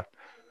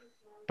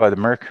the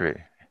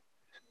mercury.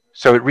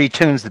 So it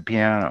retunes the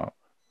piano.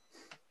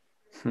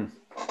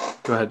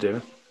 Go ahead,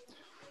 David.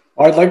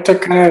 I'd like to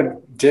kind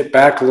of dip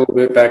back a little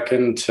bit back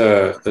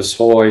into this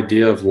whole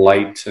idea of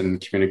light and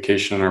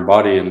communication in our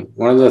body. And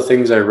one of the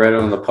things I read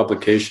on the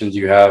publications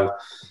you have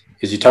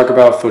is you talk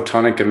about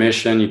photonic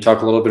emission. You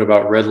talk a little bit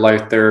about red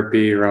light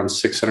therapy around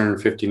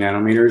 650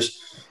 nanometers,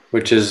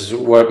 which is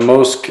what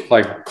most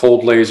like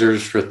cold lasers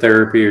for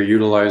therapy are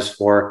utilized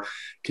for.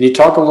 Can you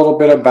talk a little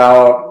bit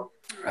about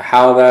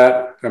how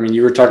that, I mean,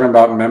 you were talking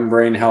about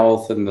membrane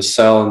health and the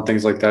cell and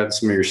things like that in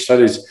some of your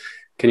studies.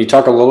 Can you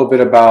talk a little bit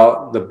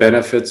about the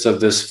benefits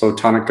of this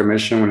photonic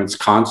emission when it's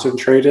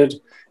concentrated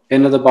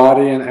into the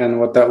body and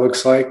what that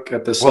looks like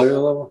at the cellular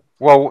level?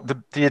 Well,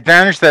 the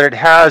advantage that it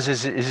has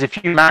is if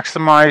you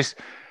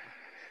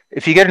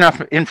get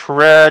enough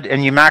infrared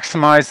and you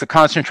maximize the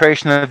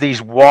concentration of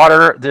this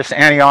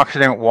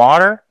antioxidant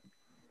water,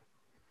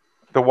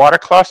 the water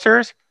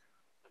clusters,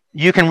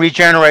 you can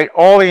regenerate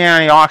all the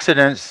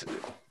antioxidants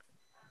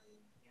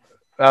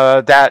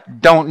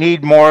that don't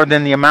need more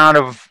than the amount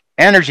of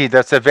energy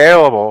that's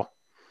available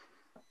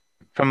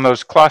from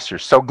those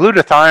clusters. So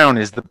glutathione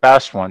is the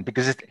best one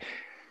because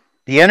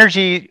the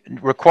energy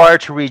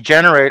required to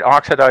regenerate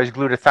oxidized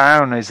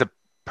glutathione is a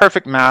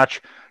perfect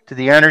match to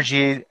the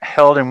energy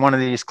held in one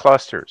of these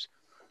clusters.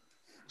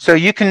 So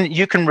you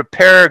can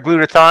repair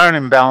glutathione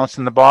imbalance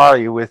in the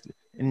body with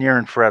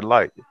near-infrared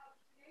light.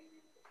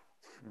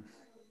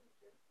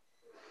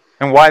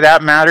 And why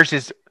that matters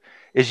is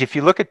if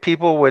you look at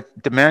people with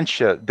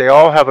dementia, they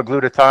all have a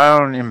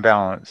glutathione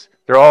imbalance.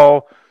 They're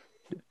all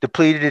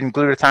depleted in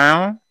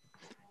glutathione.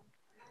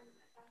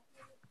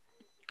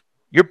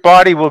 Your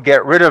body will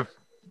get rid of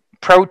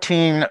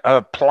protein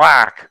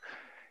plaque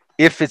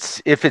if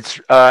it's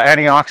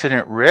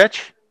antioxidant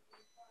rich.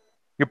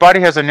 Your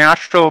body has a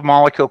natural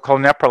molecule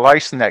called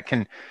neprilysin that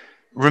can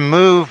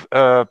remove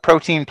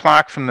protein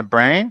plaque from the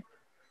brain,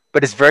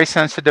 but it's very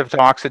sensitive to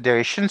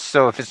oxidation.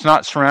 So if it's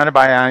not surrounded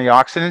by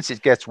antioxidants,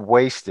 it gets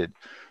wasted.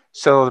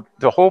 So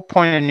the whole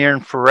point of near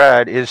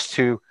infrared is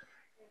to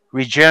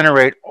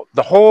regenerate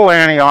the whole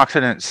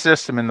antioxidant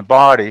system in the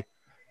body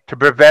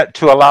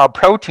to allow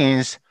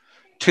proteins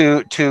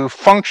to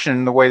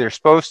function the way they're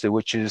supposed to,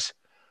 which is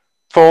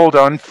fold,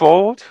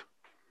 unfold.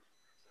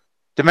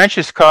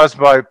 Dementia is caused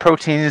by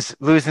proteins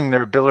losing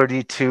their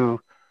ability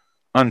to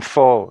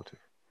unfold.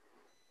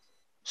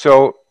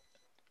 So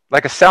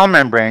like a cell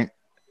membrane,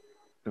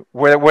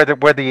 where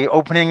the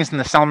openings in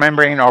the cell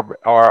membrane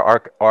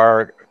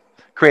are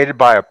created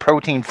by a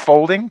protein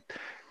folding,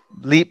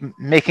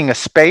 making a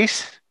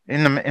space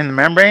in the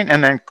membrane,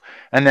 and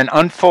then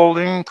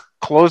unfolding,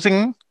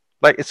 closing,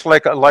 like it's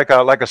like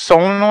a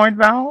solenoid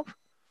valve.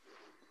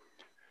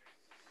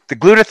 The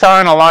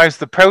glutathione allows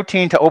the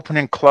protein to open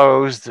and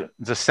close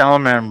the cell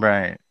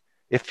membrane.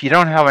 If you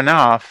don't have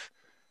enough,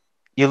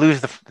 you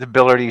lose the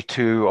ability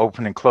to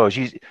open and close.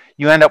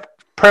 You end up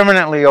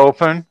permanently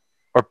open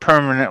or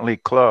permanently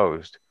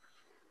closed.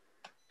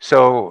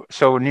 So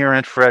near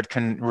infrared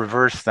can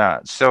reverse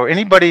that. So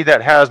anybody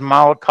that has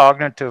mild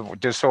cognitive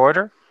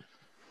disorder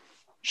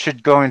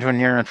should go into a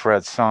near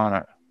infrared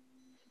sauna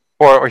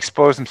or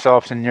expose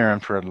themselves to near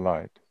infrared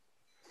light.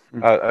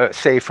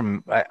 say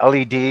from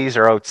LEDs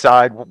or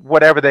outside,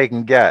 whatever they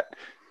can get.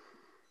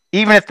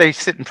 Even if they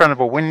sit in front of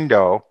a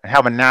window and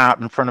have a nap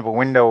in front of a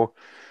window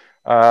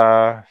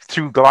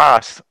through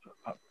glass,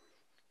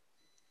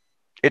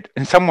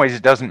 in some ways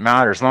it doesn't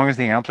matter as long as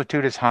the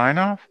amplitude is high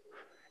enough.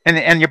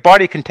 And your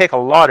body can take a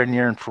lot of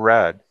near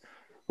infrared.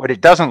 What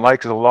it doesn't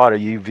like is a lot of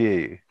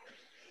UV.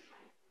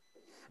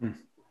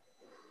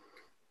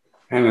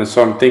 And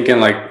so I'm thinking,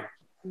 like,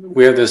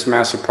 we have this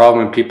massive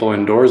problem with people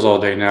indoors all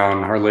day now,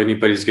 and hardly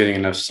anybody's getting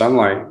enough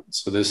sunlight.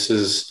 So this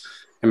is,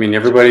 I mean,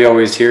 everybody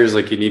always hears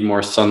like you need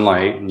more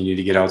sunlight and you need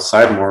to get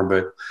outside more,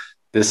 but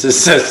this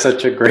is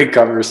such a great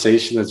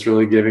conversation that's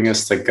really giving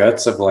us the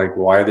guts of like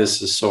why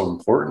this is so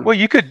important. Well,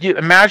 you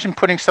imagine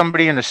putting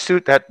somebody in a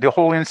suit that the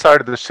whole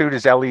inside of the suit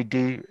is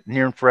LED,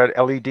 near infrared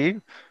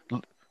LED,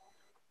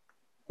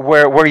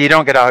 where you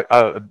don't get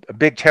a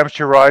big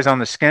temperature rise on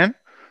the skin.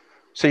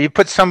 So you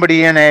put somebody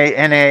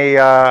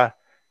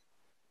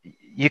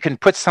you can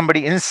put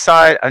somebody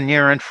inside a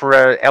near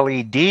infrared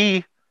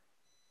LED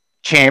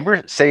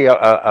chamber, say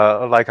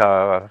like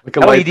a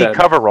LED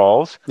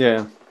coveralls.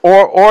 Yeah.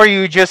 Or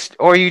you just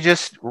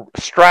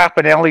strap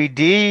an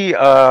LED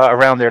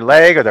around their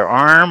leg or their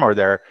arm or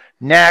their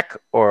neck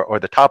or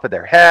the top of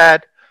their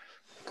head.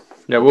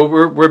 Yeah, well,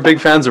 we're big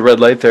fans of red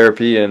light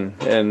therapy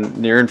and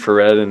near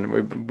infrared,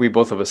 and we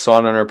both have a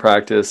sauna in our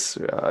practice.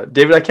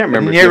 David, I can't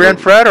remember. Near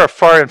infrared or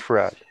far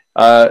infrared?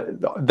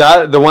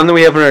 The one that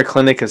we have in our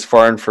clinic is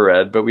far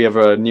infrared, but we have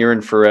a near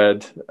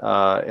infrared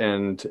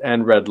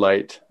and red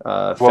light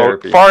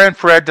therapy. Far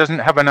infrared doesn't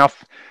have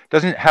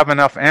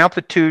enough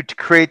amplitude to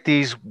create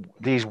these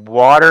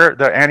water,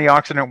 the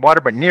antioxidant water,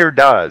 but near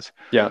does.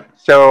 Yeah.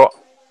 So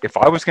if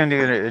I was going to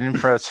do an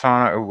infrared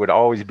sauna, it would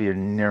always be a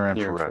near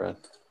infrared.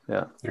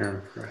 Yeah.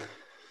 Near infrared.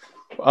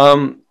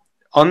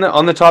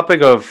 On the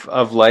topic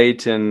of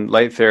light and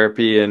light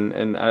therapy,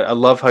 and I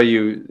love how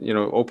you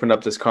opened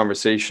up this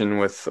conversation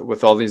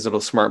with all these little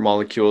smart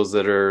molecules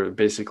that are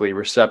basically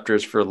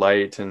receptors for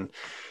light, and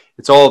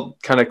it's all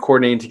kind of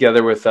coordinating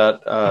together with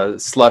that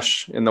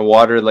slush in the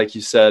water, like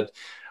you said.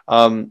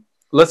 Can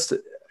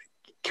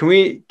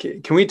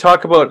we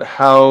talk about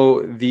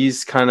how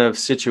these kind of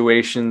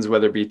situations,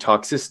 whether it be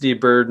toxicity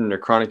burden or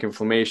chronic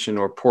inflammation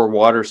or poor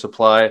water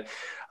supply,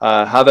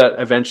 how that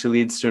eventually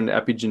leads to an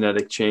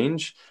epigenetic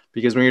change?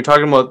 Because when you're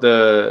talking about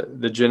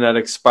the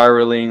genetic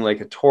spiraling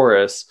like a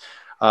torus,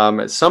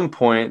 at some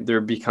point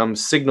there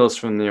becomes signals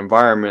from the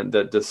environment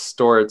that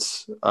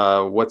distorts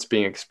what's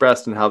being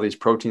expressed and how these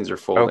proteins are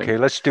folding. Okay,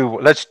 let's do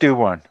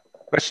one.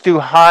 Let's do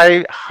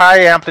high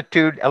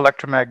amplitude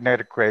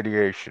electromagnetic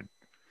radiation.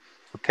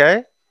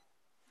 Okay?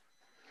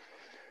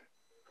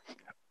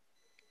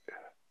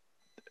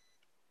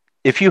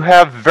 If you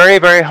have very,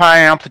 very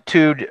high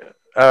amplitude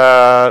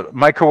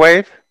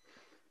microwave,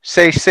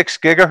 say 6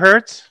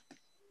 gigahertz,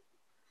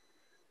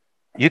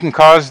 you can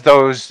cause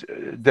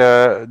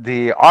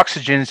the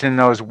oxygens in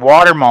those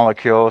water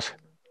molecules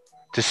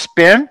to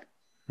spin,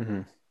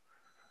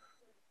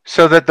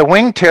 so that the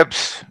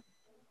wingtips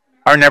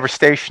are never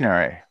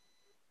stationary.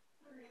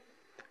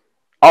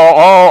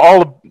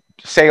 All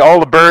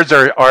the birds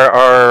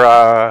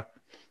are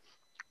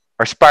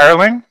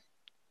spiraling.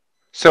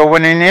 So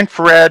when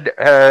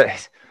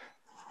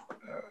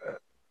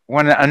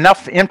when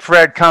enough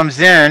infrared comes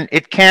in,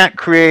 it can't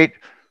create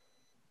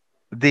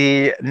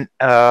the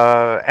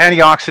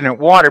antioxidant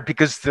water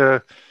because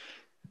the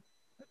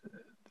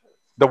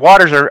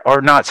waters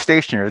are not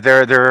stationary.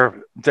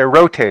 They're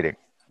rotating.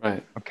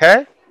 Right.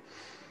 Okay.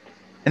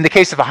 In the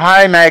case of a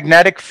high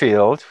magnetic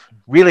field,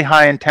 really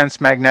high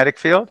intense magnetic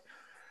field,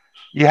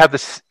 you have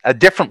a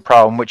different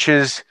problem, which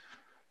is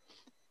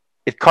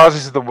it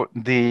causes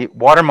the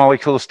water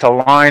molecules to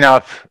line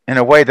up in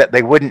a way that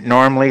they wouldn't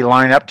normally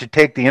line up to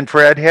take the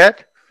infrared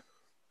hit.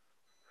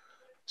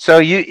 So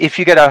if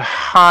you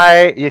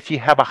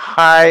have a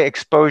high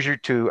exposure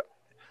to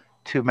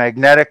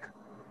magnetic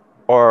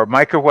or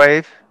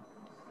microwave,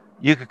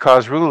 you could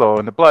cause rouleau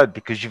in the blood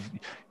because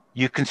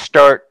you can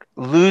start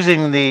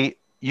losing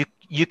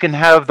you can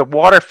have the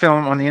water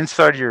film on the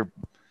inside of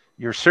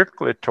your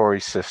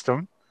circulatory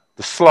system,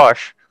 the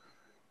slush,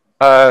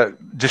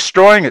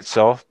 destroying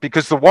itself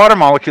because the water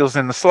molecules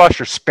in the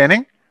slush are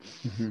spinning.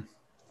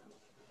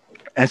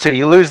 And so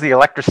you lose the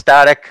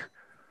electrostatic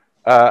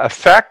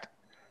effect,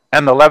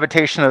 and the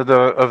levitation of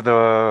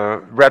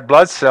the red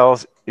blood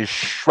cells is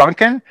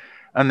shrunken,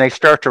 and they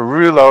start to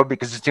rouleau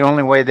because it's the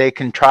only way they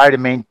can try to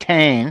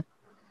maintain.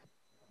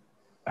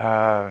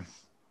 They're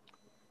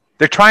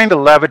trying to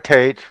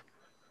levitate,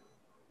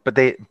 but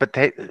they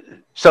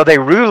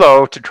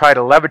rouleau to try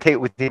to levitate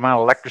with the amount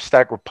of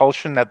electrostatic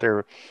repulsion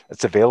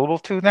that's available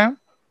to them.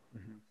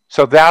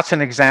 So that's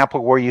an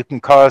example where you can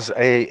cause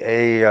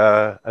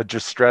a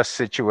distress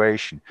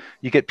situation.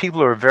 You get people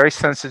who are very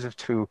sensitive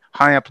to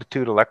high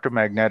amplitude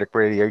electromagnetic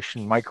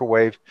radiation,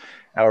 microwave,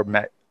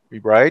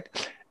 right?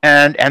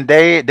 And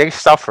they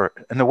suffer.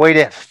 And the way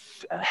to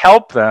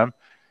help them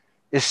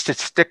is to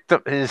stick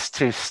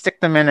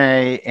them in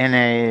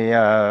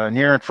a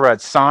near infrared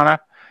sauna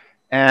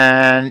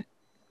and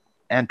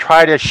and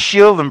try to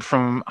shield them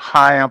from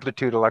high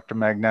amplitude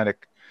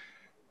electromagnetic,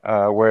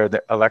 where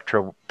the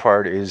electro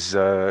part is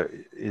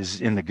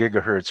in the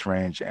gigahertz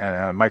range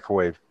and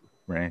microwave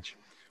range.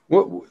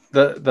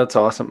 That's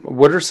awesome.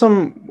 What are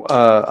some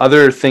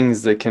other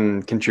things that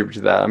can contribute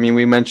to that? I mean,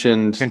 we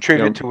mentioned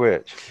to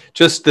which?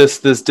 Just this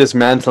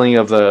dismantling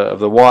of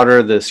the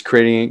water, this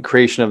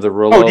creation of the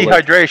rollo. Oh,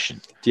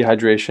 dehydration.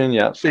 Dehydration,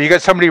 yeah. So you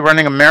got somebody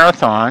running a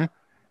marathon,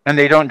 and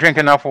they don't drink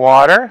enough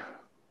water,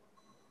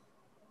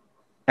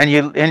 and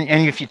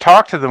if you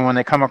talk to them when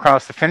they come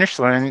across the finish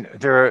line,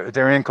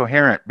 they're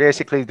incoherent.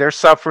 Basically, they're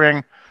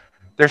suffering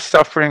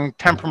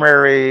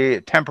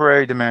temporary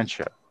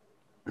dementia.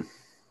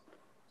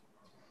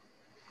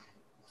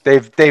 Their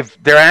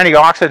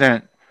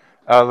antioxidant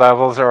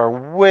levels are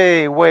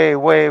way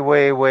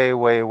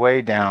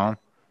down.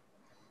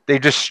 They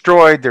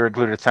destroyed their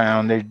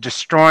glutathione. They're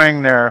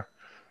destroying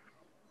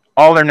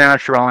all their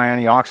natural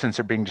antioxidants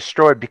are being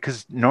destroyed,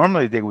 because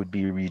normally they would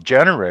be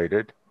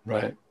regenerated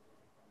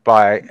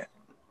by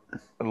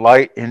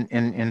light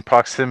in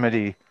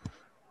proximity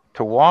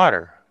to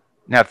water.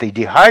 Now, if they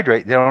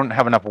dehydrate, they don't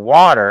have enough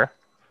water.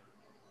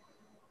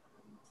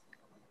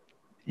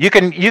 You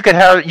can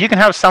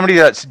have somebody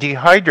that's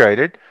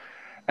dehydrated,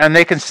 and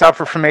they can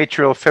suffer from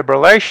atrial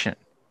fibrillation.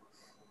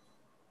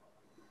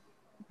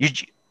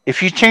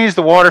 If you change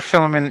the water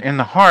film in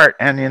the heart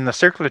and in the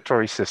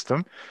circulatory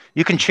system,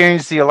 you can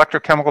change the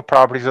electrochemical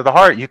properties of the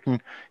heart. You can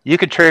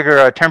trigger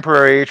a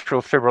temporary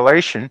atrial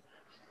fibrillation,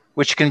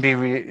 which can be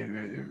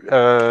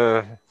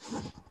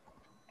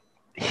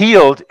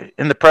healed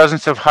in the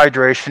presence of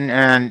hydration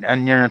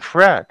and near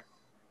infrared.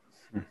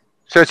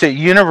 So it's a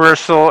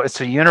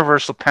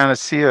universal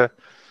panacea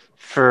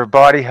for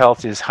body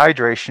health, is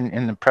hydration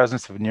in the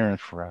presence of near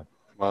infrared.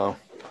 Wow.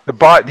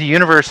 The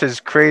universe has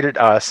created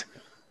us.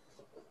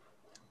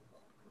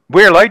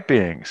 We're light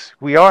beings.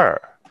 We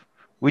are.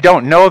 We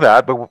don't know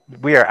that, but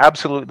we are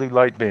absolutely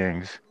light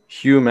beings.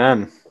 Hue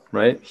man,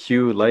 right?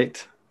 Hue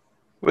light.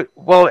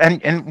 Well,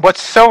 and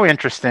what's so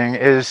interesting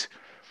is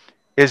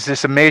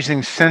this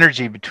amazing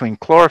synergy between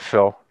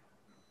chlorophyll,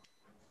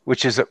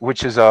 which is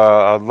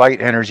a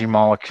light energy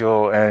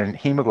molecule, and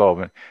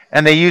hemoglobin,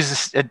 and they use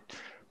this.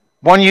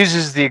 One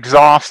uses the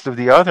exhaust of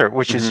the other,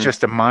 which is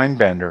just a mind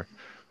bender.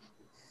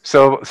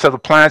 So the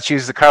plants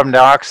use the carbon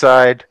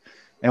dioxide,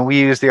 and we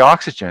use the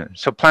oxygen.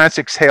 So plants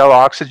exhale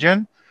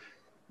oxygen.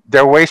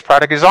 Their waste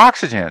product is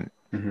oxygen,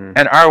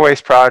 and our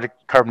waste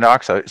product, carbon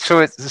dioxide.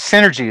 So the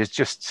synergy is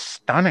just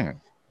stunning.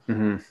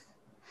 In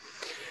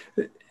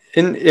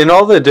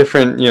all the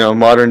different,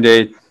 modern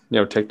day,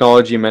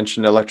 technology, you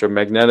mentioned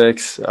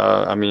electromagnetics.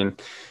 I mean,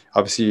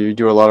 obviously you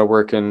do a lot of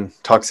work in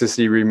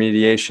toxicity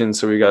remediation.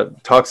 So we've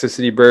got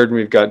toxicity burden,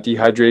 we've got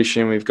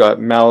dehydration, we've got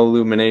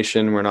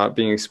malillumination. We're not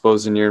being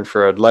exposed to near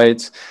infrared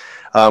lights.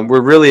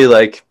 We're really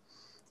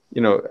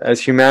as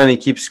humanity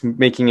keeps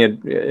making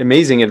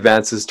amazing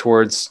advances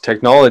towards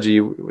technology,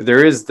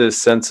 there is this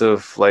sense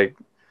of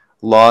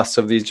loss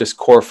of these just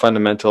core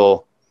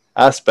fundamental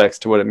aspects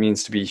to what it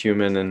means to be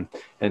human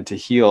and to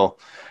heal.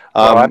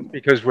 That's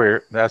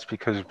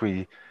because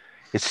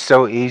it's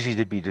so easy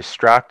to be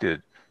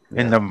distracted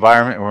in the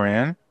environment we're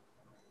in,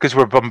 because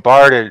we're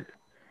bombarded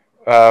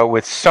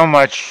with so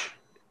much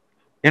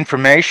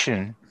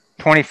information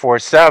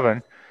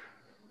 24/7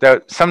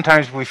 that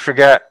sometimes we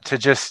forget to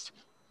just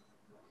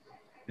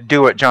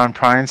do what John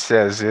Prine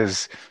says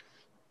is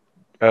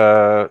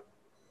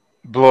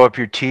blow up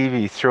your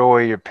TV, throw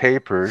away your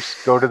papers,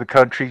 go to the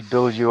country,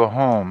 build you a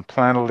home,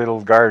 plant a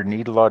little garden,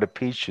 eat a lot of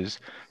peaches,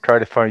 try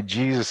to find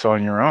Jesus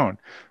on your own.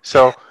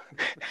 So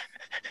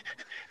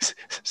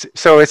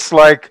it's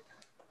like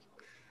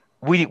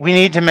we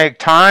need to make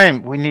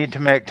time. We need to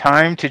make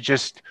time to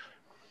just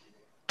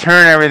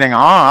turn everything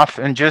off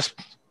and just,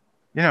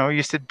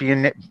 you said be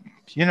in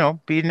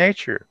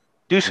nature,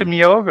 do some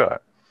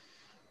yoga,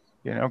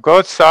 go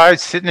outside,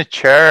 sit in a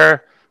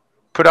chair,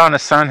 put on a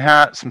sun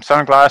hat, some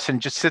sunglasses,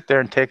 and just sit there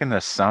and take in the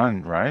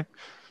sun, right?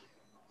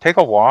 Take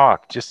a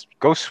walk, just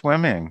go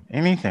swimming,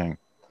 anything.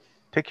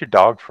 Take your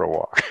dog for a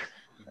walk.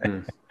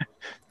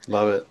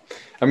 Love it.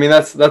 I mean,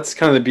 that's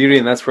kind of the beauty,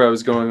 and that's where I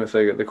was going with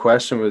the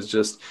question was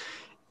just,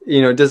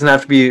 it doesn't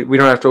have to be, we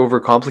don't have to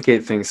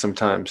overcomplicate things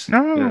sometimes.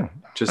 No.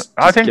 Just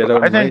get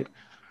out and light.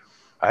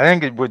 I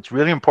think what's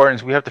really important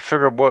is we have to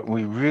figure out what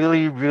we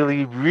really,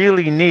 really,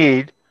 really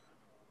need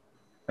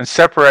and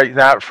separate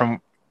that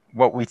from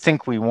what we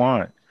think we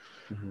want.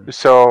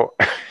 So,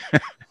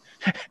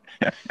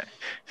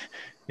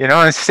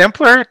 and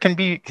simpler can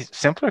be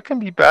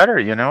better,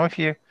 if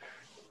you,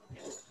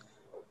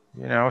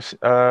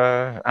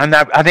 and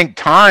that, I think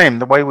time,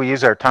 the way we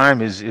use our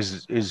time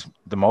is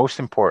the most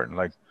important.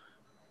 Like,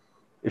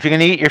 if you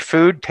can eat your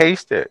food,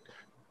 taste it.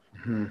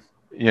 Don't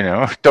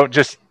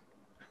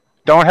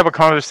have a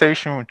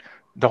conversation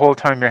the whole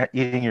time you're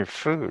eating your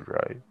food,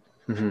 right?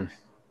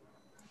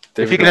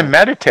 If you're going to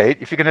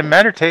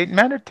meditate,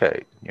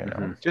 meditate.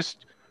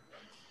 Just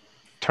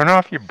turn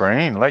off your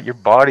brain, let your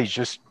body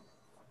just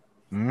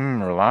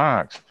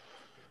relax.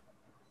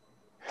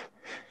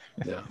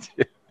 Yeah.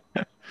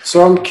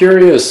 So I'm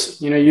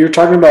curious, you're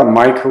talking about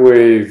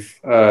microwave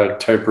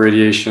type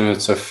radiation,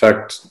 its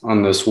effect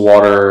on this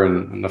water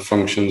and the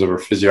functions of our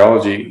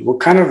physiology. What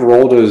kind of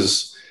role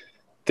does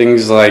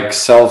things like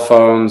cell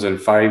phones and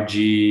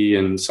 5G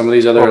and some of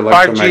these other Well,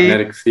 5G,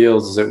 electromagnetic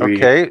fields that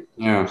okay.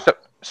 yeah.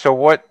 So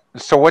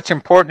what's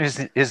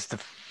important is the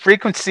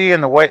frequency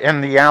and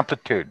the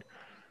amplitude.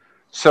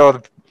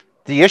 So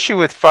the issue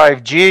with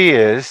 5G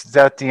is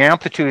that the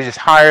amplitude is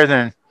higher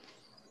than,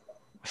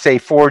 say,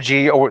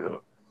 4G,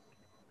 or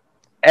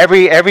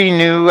every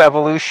new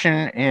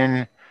evolution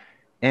in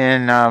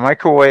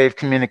microwave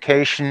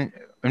communication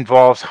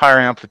involves higher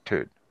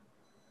amplitude.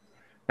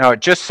 Now,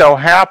 it just so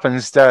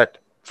happens that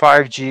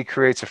 5G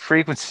creates a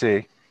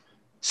frequency,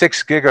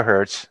 6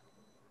 gigahertz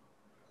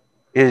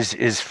is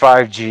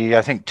 5G.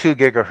 I think 2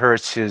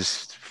 gigahertz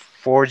is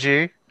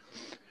 4G.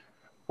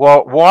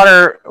 Well,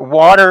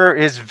 water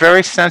is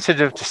very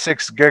sensitive to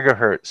 6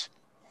 gigahertz.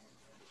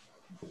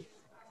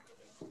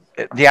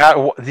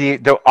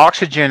 The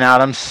oxygen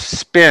atoms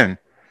spin,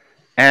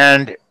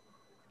 and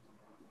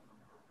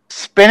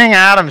spinning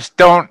atoms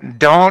don't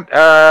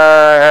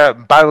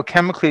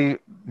biochemically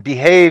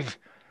behave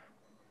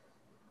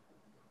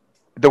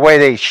the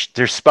way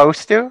they're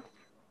supposed to.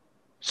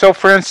 So,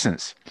 for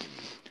instance,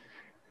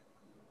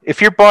 if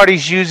your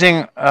body's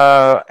using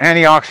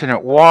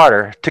antioxidant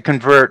water to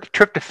convert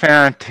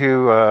tryptophan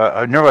to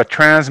a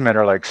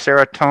neurotransmitter like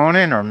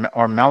serotonin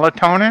or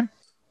melatonin,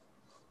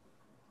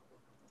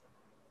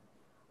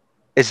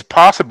 it's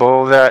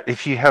possible that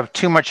if you have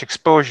too much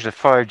exposure to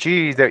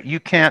 5G, that you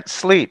can't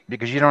sleep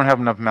because you don't have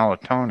enough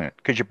melatonin,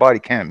 because your body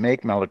can't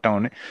make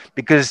melatonin,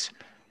 because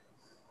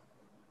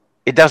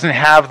it doesn't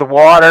have the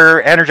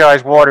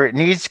energized water it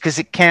needs, because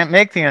it can't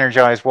make the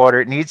energized water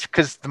it needs,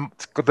 because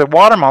the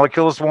water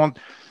molecules won't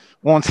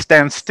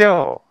stand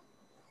still.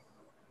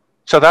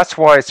 So that's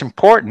why it's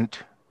important,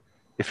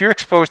 if you're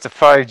exposed to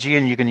 5G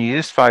and you're going to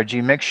use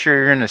 5G, make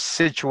sure you're in a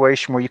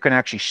situation where you can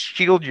actually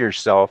shield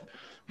yourself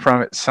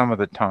from it some of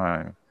the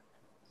time.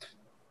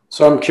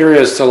 So I'm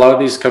curious, a lot of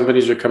these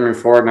companies are coming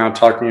forward now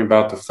talking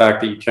about the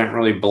fact that you can't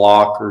really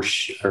block or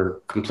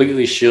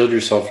completely shield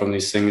yourself from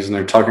these things, and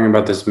they're talking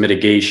about this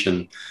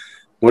mitigation.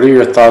 What are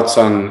your thoughts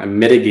on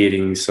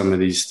mitigating some of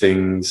these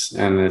things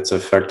and its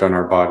effect on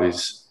our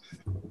bodies?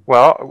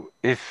 Well,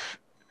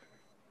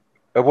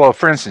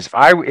 for instance,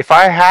 if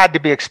I had to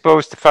be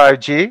exposed to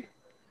 5G,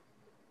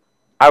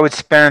 I would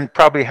spend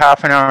probably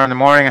half an hour in the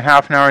morning and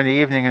half an hour in the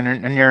evening in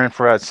a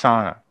near-infrared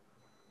sauna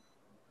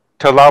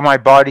to allow my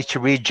body to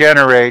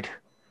regenerate.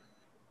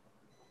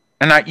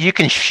 And you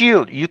can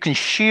shield your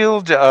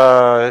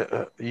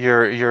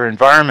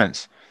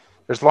environments.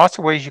 There's lots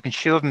of ways you can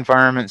shield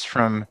environments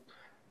from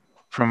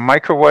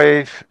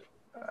microwave,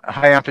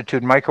 high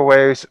amplitude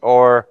microwaves,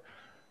 or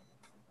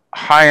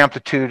high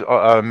amplitude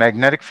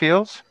magnetic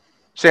fields.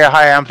 Say a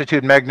high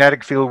amplitude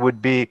magnetic field would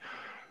be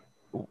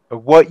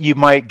what you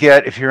might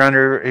get if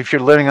you're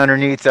living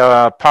underneath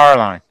a power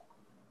line.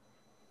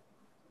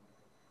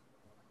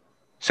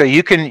 So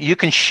you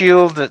can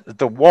shield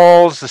the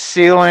walls, the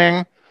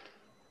ceiling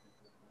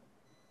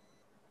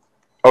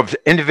of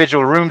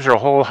individual rooms or a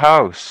whole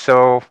house.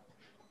 So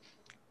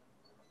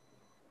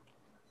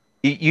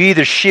you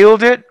either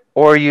shield it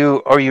or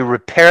you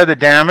repair the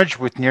damage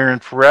with near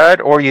infrared,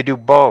 or you do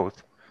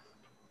both.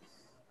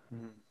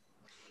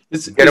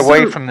 Get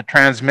away from the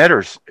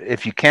transmitters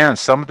if you can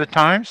some of the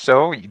time.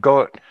 So you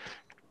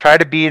try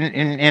to be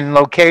in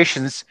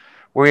locations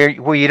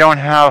where you don't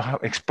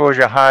have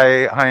exposure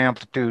high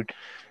amplitude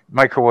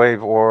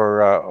microwave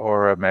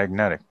or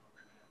magnetic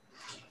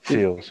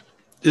fields.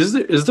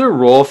 Is there a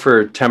role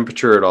for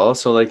temperature at all?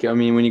 So, like, I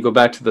mean, when you go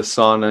back to the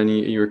sauna and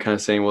you were kind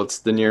of saying, well, it's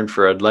the near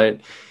infrared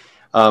light.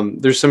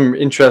 There's some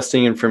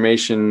interesting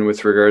information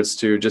with regards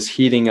to just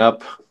heating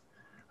up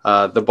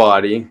the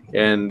body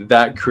and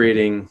that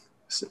creating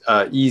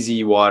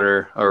easy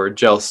water or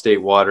gel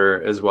state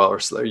water as well, or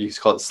you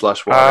call it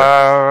slush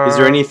water. Is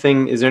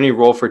there any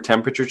role for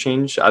temperature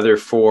change, either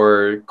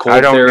for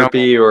cold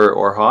therapy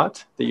or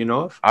hot, that you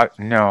know of?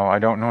 No, I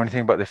don't know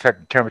anything about the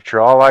effect of temperature.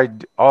 All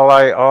I'm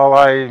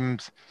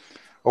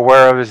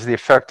aware of is the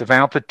effect of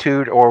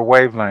amplitude or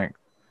wavelength.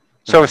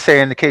 So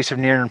say in the case of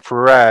near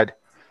infrared,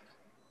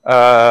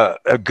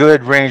 a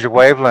good range of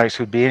wavelengths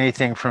would be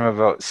anything from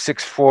about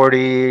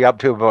 640 up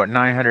to about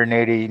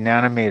 980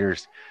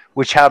 nanometers,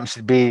 which happens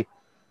to be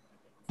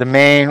the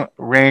main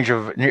range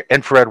of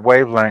infrared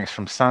wavelengths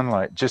from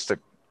sunlight.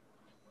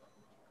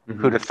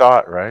 Who'd have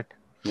thought, right?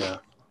 Yeah.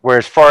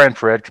 Whereas far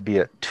infrared could be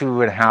at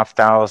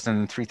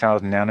 2,500,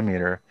 3,000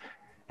 nanometer,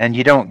 and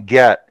you don't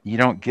get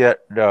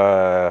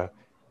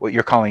what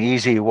you're calling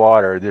easy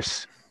water,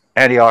 this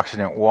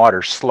antioxidant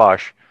water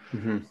slush,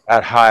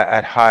 at high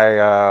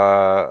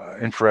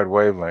infrared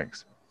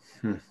wavelengths.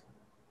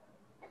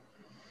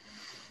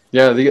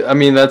 Yeah, I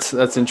mean that's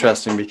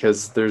interesting,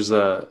 because there's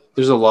a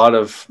lot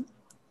of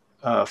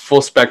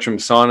full spectrum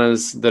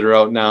saunas that are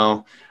out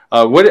now.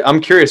 I'm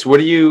curious, what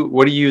do you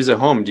use at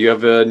home? Do you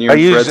have a near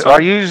infrared sauna? I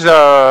use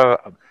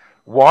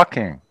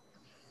walking.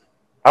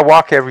 I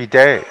walk every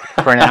day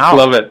for an hour. I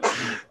love it.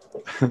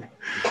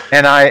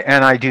 and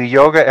I do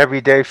yoga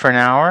every day for an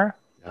hour.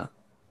 Yeah.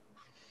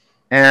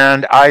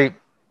 And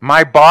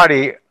my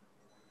body,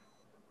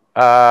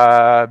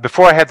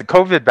 before I had the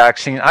COVID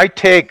vaccine, I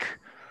take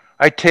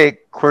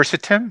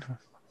quercetin,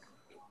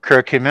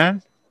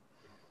 curcumin,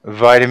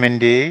 vitamin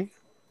D,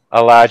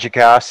 ellagic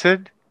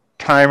acid,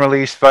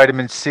 time-release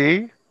vitamin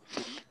C.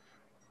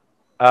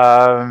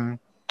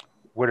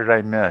 What did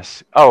I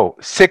miss? Oh,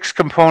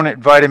 6-component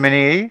vitamin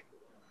E.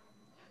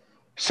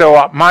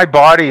 So my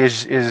body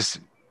is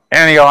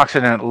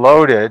antioxidant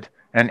loaded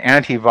and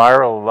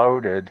antiviral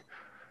loaded.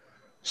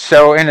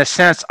 So in a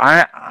sense,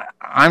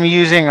 I'm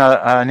using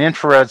an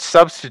infrared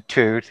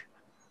substitute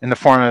in the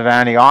form of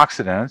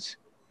antioxidants,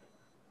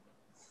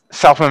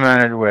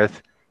 supplemented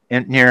with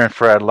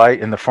near-infrared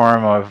light in the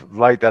form of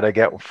light that I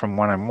get from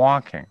when I'm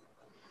walking.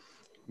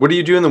 What do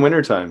you do in the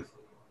wintertime?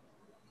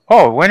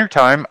 Oh,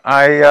 wintertime,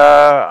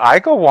 I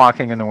go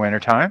walking in the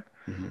wintertime,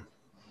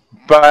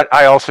 but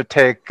I also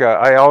take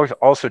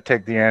also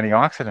take the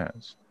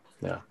antioxidants.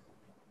 Yeah,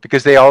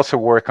 because they also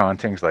work on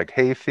things like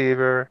hay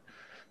fever.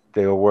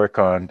 They will work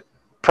on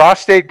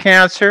prostate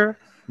cancer.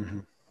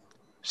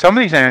 Some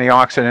of these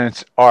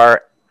antioxidants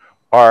are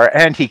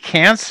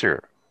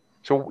anti-cancer.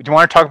 So do you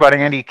want to talk about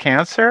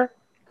anti-cancer?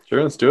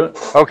 sure, let's do it.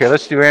 Okay,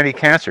 let's do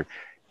anti-cancer.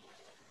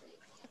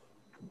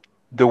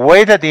 The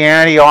way that the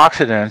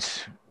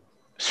antioxidants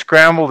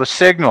scramble the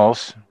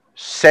signals,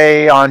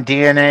 say on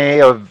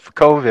DNA of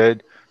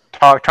COVID,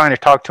 trying to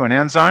talk to an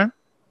enzyme,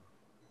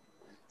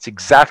 it's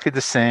exactly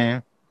the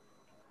same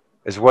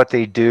as what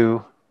they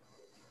do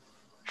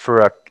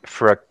for a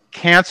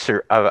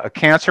cancer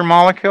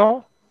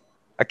molecule,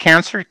 a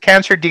cancer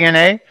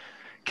DNA.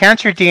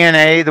 Cancer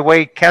DNA, the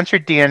way cancer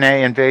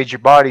DNA invades your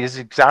body is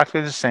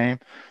exactly the same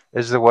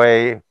as the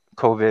way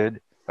COVID,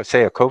 let's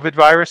say a COVID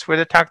virus would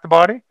attack the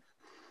body.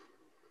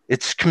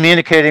 It's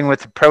communicating with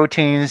the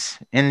proteins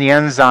in the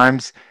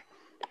enzymes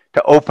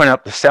to open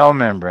up the cell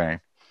membrane.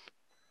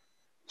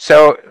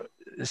 So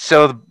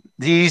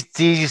these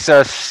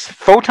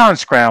photon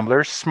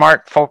scramblers,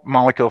 smart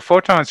molecule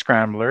photon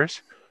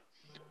scramblers,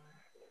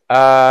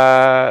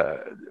 the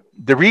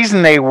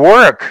reason they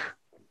work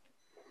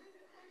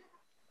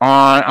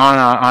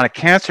on a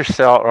cancer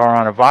cell or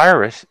on a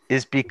virus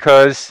is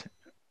because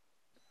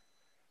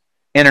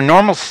in a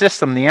normal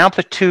system, the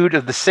amplitude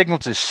of the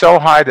signals is so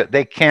high that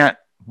they can't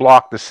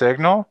block the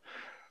signal.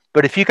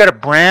 But if you got a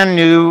brand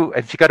new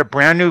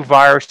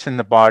virus in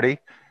the body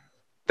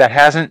that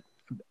hasn't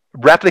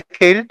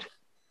replicated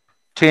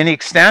to any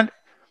extent,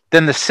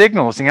 then the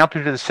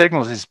amplitude of the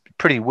signals is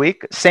pretty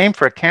weak. Same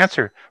for a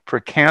cancer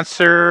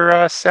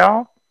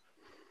cell.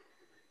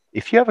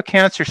 If you have a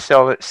cancer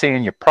cell, say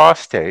in your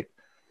prostate,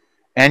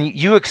 and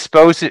you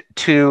expose it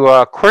to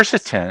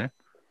quercetin,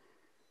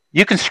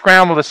 you can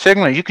scramble the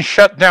signal. You can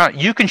shut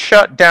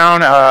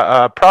down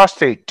a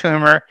prostate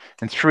tumor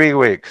in 3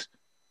 weeks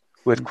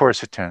with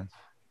quercetin.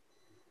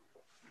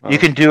 You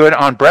can do it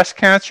on breast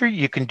cancer.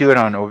 You can do it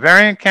on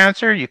ovarian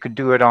cancer. You can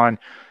do it on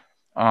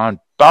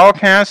bowel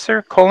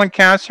cancer, colon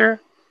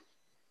cancer.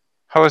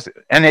 How is it?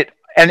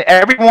 And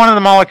every one of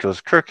the molecules,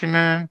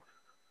 curcumin,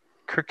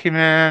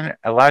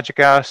 ellagic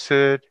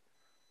acid,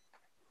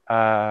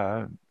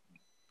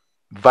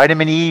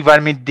 vitamin E,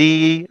 vitamin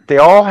D, they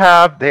all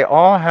have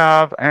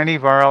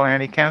antiviral,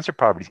 anti-cancer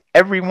properties.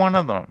 Every one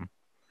of them.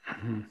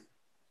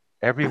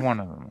 Every one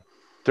of them.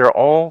 They're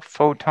all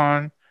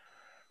photon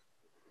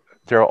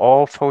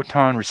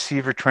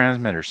receiver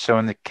transmitters. So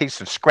in the case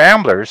of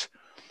scramblers,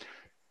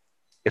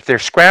 if they're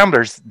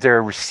scramblers,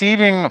 they're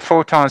receiving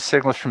photon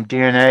signals from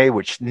DNA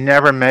which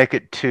never make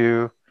it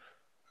to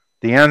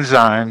the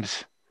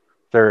enzymes.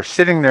 They're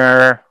sitting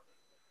there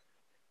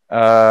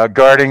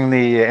guarding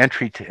the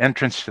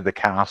entrance to the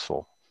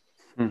castle.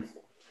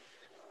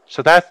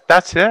 So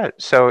that's it.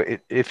 So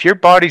if your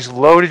body's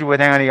loaded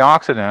with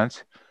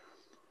antioxidants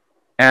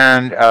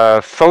and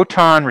a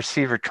photon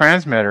receiver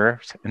transmitter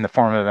in the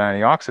form of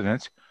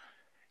antioxidants,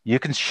 you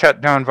can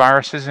shut down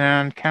viruses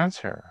and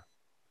cancer.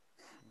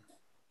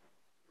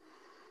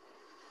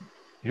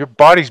 Your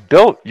body's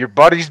built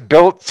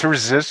to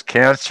resist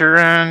cancer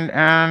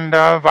and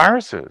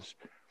viruses.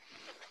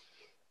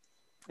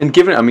 And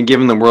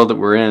given the world that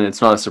we're in,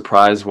 it's not a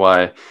surprise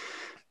why,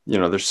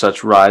 there's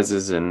such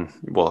rises in,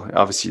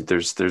 obviously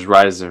there's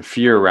rises in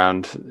fear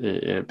around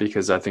it,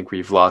 because I think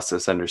we've lost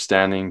this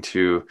understanding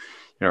to,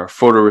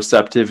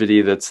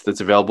 photoreceptivity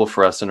that's available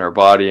for us in our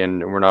body, and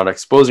we're not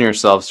exposing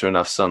ourselves to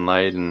enough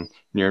sunlight and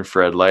near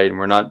infrared light, and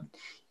we're not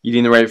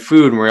eating the right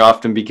food, and we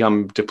often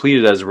become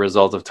depleted as a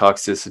result of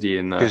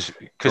toxicity.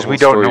 Because we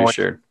don't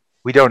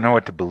know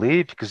what to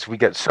believe, because we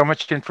get so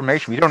much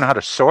information, we don't know how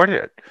to sort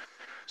it.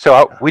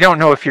 So we don't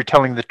know if you're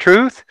telling the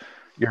truth,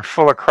 you're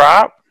full of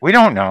crap. We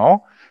don't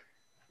know.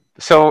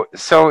 So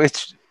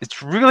it's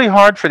really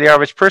hard for the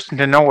average person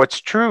to know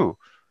what's true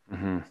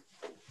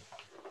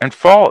and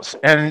false.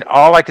 And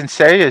all I can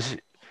say is,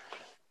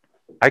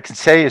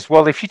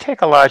 well, if you take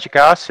ellagic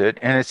acid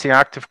and it's the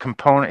active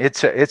component,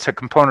 it's a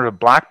component of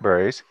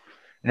blackberries,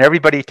 and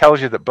everybody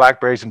tells you that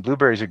blackberries and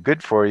blueberries are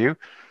good for you.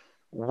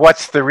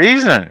 What's the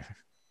reason?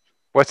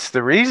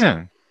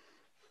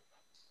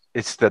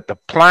 it's that the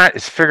plant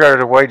has figured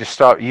out a way to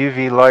stop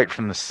UV light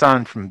from the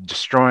sun from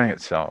destroying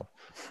itself.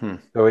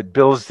 So it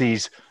builds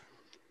these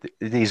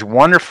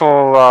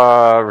wonderful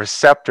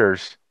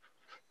receptors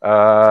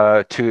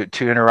to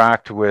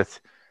interact with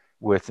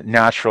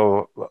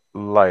natural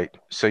light.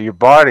 So your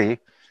body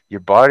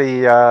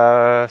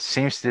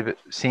seems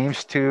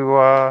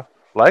to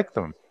like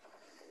them.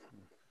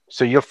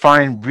 So you'll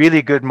find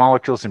really good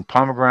molecules in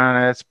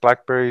pomegranates,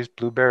 blackberries,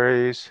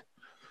 blueberries,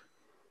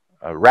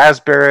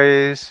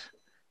 raspberries.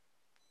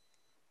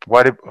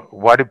 Why do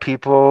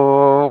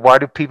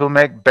people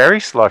make berry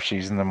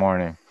slushies in the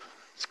morning?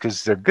 It's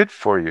because they're good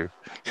for you,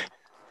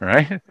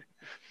 right?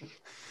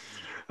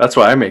 That's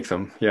why I make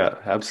them. Yeah,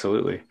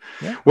 absolutely.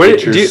 Yeah.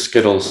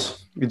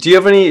 Skittles. Do you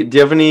have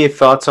any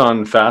thoughts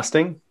on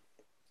fasting?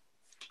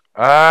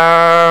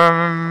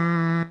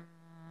 I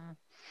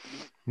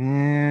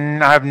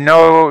have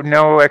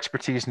no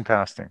expertise in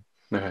fasting.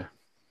 Okay.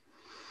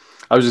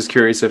 I was just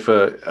curious if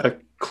a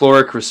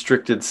caloric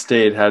restricted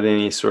state had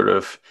any sort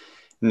of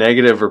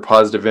negative or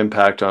positive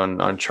impact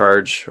on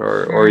charge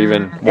or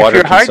even water.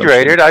 If you're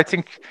hydrated, I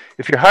think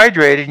if you're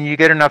hydrated and you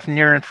get enough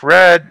near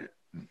infrared,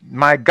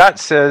 my gut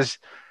says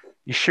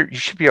you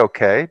should be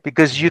okay,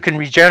 because you can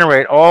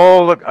regenerate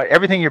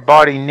everything your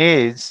body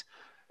needs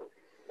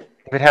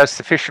if it has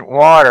sufficient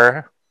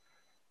water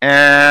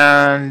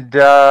and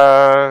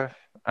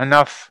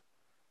enough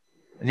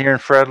near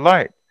infrared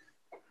light.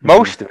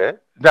 Most of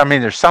it. I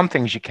mean, there's some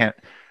things you can't,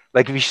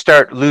 like if you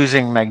start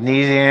losing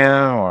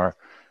magnesium or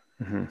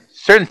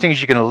certain things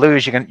you're going to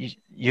lose,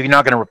 you're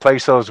not going to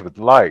replace those with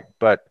light.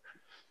 But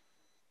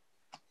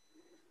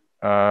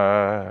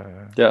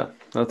yeah,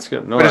 that's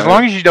good. No, but as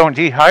long as you don't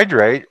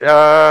dehydrate,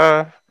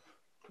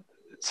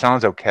 it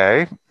sounds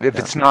okay. If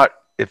it's not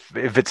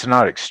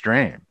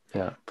extreme.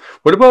 Yeah.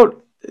 What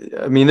about?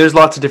 I mean, there's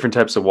lots of different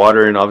types of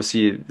water, and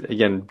obviously,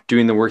 again,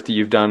 doing the work that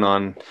you've done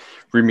on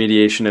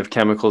remediation of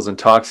chemicals and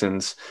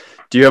toxins.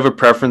 Do you have a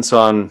preference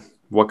on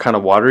what kind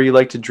of water you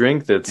like to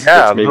drink? That's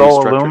maybe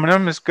low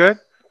aluminum is good.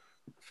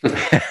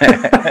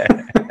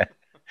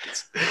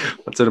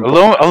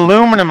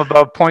 Aluminum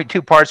above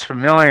 0.2 parts per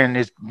million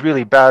is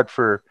really bad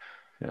for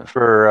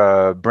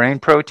brain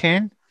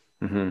protein.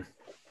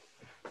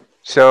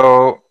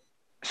 So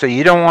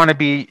you don't want to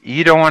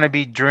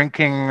be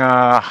drinking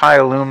high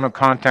aluminum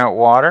content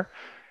water.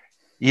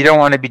 You don't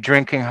want to be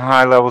drinking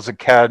high levels of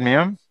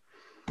cadmium.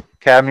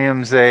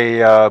 Cadmium's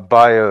a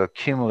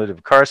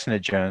bioaccumulative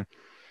carcinogen.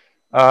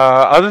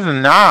 Other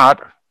than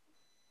that,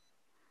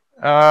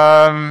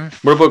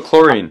 what about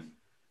chlorine?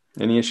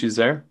 Any issues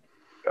there?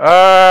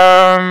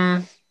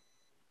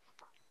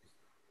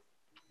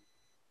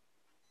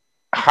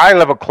 High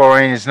level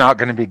chlorine is not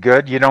going to be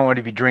good. You don't want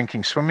to be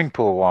drinking swimming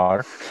pool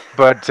water,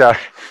 but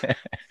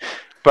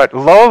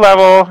low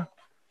level,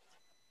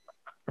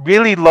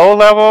 really low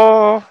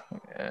level,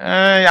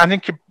 I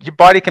think your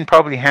body can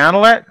probably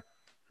handle it,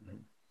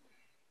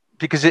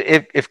 because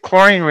if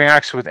chlorine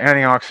reacts with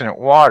antioxidant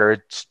water,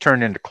 it's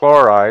turned into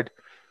chloride.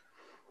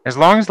 As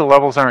long as the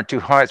levels aren't too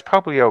high, it's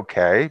probably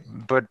okay,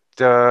 but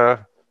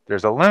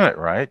there's a limit,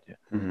 right?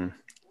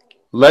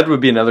 Lead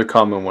would be another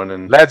common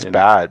one. Lead's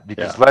bad,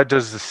 because lead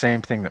does the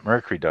same thing that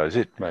mercury does.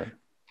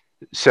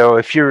 So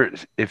if you're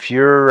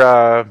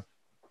a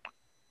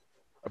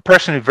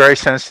person who's very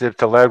sensitive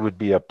to lead would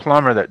be a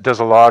plumber that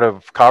does a lot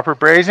of copper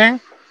brazing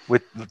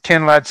with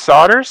tin lead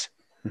solders.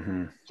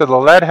 So the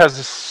lead has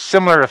a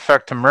similar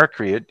effect to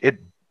mercury. It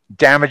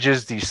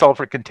damages the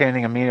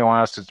sulfur-containing amino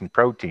acids and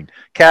protein.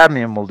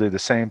 Cadmium will do the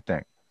same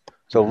thing.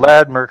 So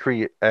lead,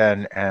 mercury,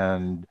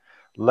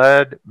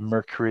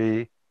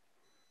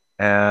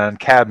 and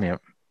cadmium.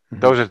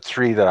 Those are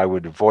three that I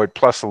would avoid,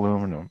 plus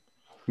aluminum.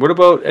 What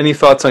about any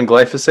thoughts on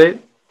glyphosate?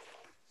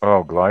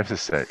 Oh,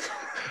 glyphosate.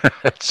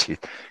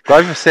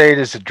 Glyphosate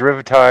is a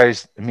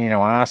derivatized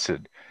amino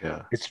acid.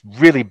 Yeah. It's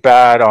really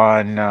bad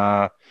on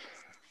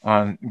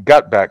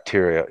gut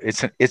bacteria. It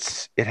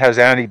has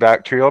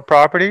antibacterial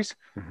properties.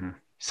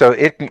 So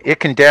it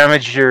can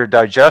damage your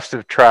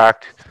digestive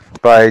tract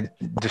by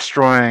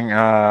destroying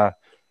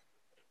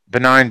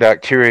benign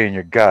bacteria in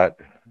your gut.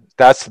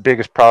 That's the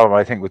biggest problem,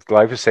 I think, with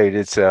glyphosate.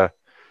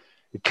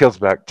 It kills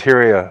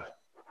bacteria,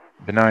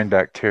 benign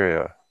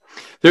bacteria.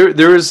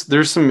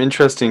 There's some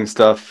interesting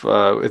stuff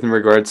in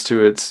regards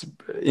to its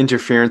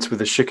interference with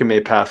the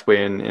shikimate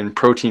pathway and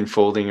protein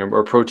folding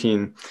or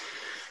protein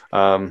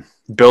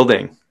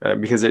building,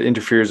 because it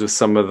interferes with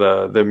some of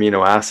the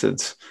amino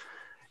acids.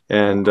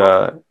 And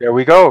there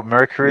we go.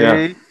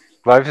 Mercury,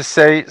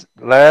 glyphosate,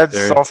 lead,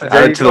 sulfate.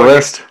 Add it to the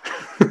list.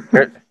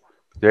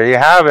 There you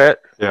have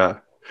it. Yeah.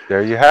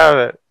 There you have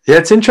it. Yeah,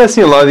 it's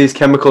interesting. A lot of these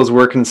chemicals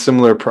work in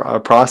similar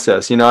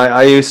process. You know,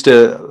 I used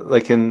to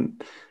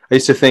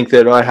think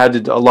that I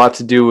had a lot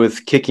to do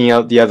with kicking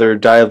out the other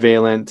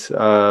divalent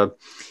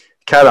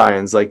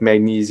cations like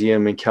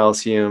magnesium and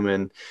calcium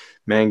and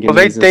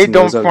manganese. Well, they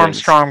don't form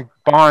strong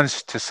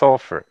bonds to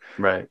sulfur,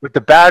 right? But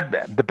the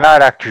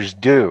bad actors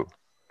do.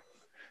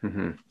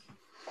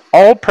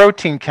 all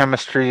protein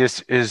chemistry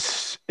is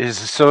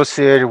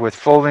associated with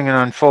folding and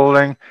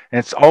unfolding, and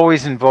it's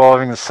always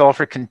involving the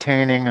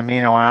sulfur-containing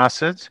amino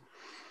acids.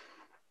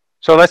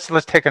 So let's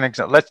take an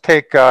example. Let's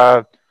take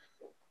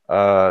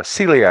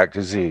celiac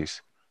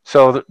disease.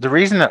 So the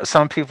reason that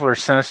some people are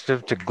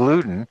sensitive to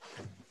gluten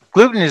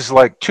is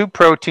like two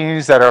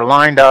proteins that are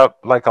lined up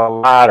like a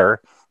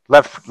ladder,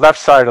 left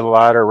side of the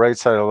ladder, right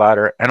side of the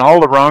ladder, and all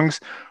the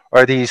rungs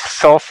are these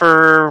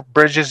sulfur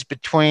bridges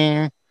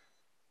between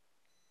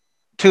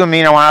two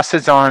amino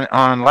acids on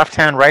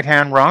left-hand,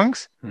 right-hand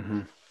rungs.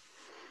 Mm-hmm.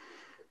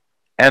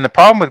 And the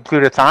problem with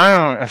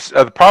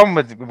glutathione, the problem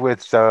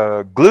with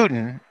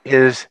gluten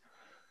is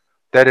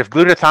that if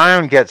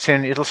glutathione gets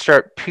in, it'll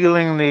start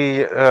peeling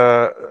the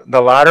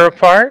ladder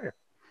apart,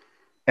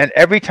 and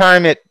every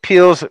time it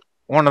peels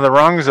one of the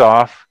rungs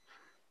off,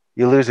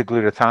 you lose a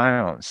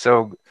glutathione.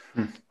 So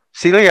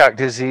celiac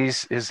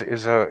disease is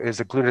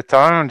a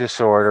glutathione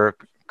disorder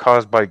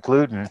caused by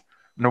gluten.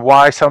 And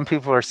why some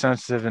people are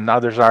sensitive and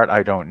others aren't,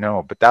 I don't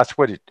know. But that's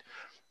what it.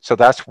 So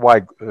that's why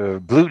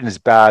gluten is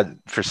bad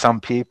for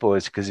some people,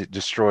 is because it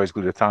destroys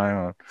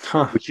glutathione,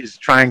 which is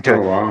trying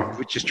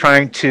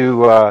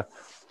to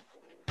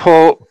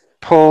pull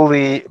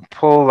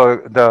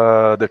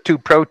the two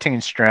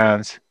protein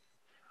strands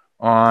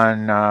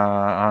on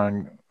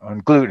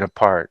gluten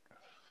apart.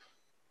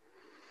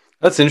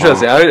 That's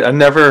interesting. I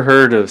never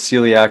heard of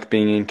celiac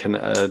being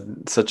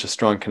in such a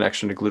strong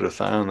connection to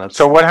glutathione.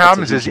 So what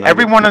happens is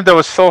every one of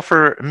those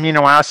sulfur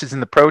amino acids in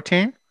the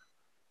protein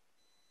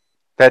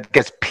that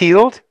gets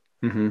peeled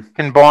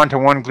can bond to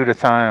one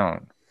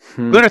glutathione.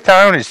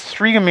 Glutathione is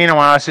 3 amino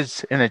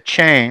acids in a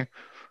chain.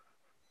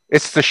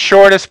 It's the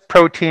shortest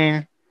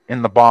protein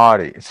in the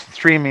body. It's a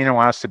 3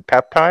 amino acid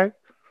peptide,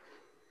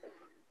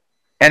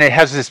 and it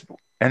has this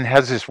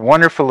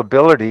wonderful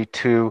ability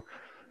to.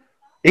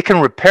 It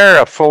can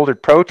repair a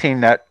folded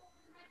protein that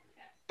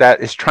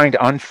is trying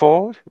to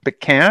unfold but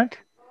can't.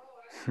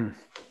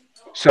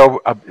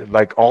 So,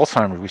 like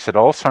Alzheimer's, we said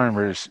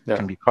Alzheimer's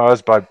can be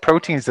caused by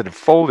proteins that have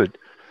folded.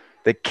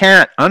 They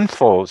can't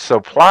unfold. So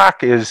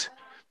plaque is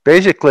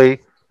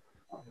basically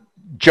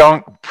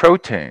junk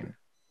protein.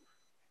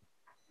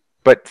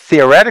 But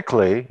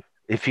theoretically,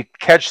 if you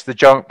catch the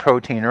junk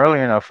protein early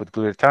enough with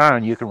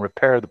glutathione, you can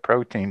repair the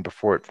protein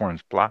before it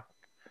forms plaque.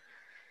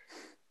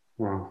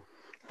 Wow.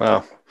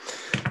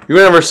 We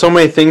went over so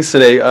many things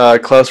today,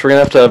 Klaus. We're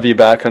gonna have you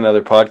back on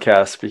another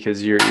podcast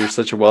because you're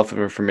such a wealth of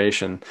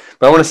information.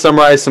 But I want to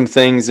summarize some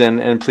things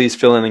and please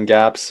fill in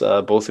gaps,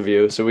 both of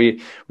you. So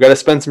we got to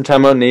spend some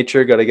time out in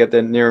nature. Got to get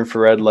the near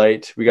infrared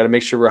light. We got to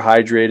make sure we're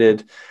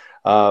hydrated.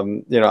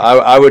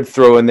 I would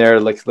throw in there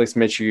let's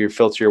make sure you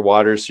filter your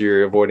water so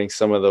you're avoiding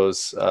some of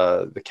those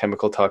the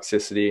chemical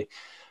toxicity.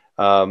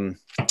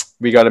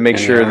 We got to make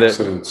sure that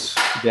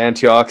the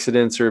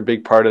antioxidants are a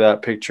big part of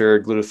that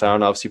picture.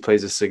 Glutathione obviously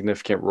plays a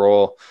significant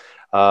role.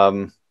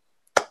 We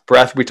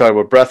talked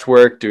about breath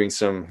work, doing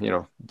some,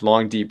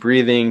 long, deep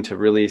breathing to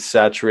really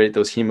saturate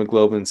those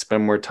hemoglobin,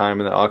 spend more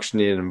time in the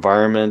oxygenated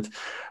environment.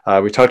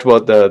 We talked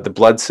about the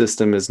blood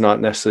system is not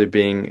necessarily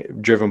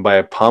being driven by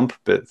a pump,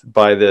 but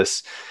by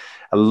this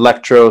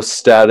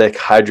electrostatic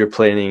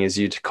hydroplaning, as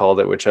you called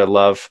it, which I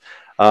love.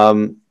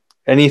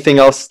 Anything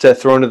else to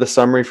throw into the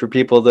summary for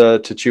people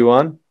to chew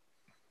on?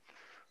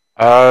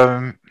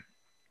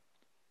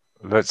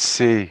 Let's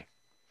see.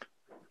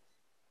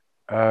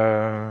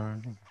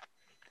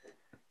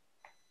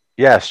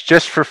 Yes,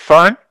 just for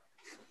fun.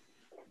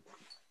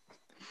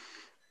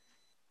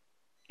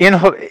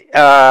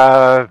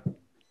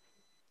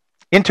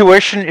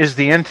 Intuition is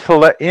the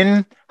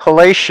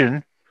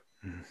inhalation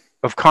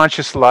of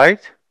conscious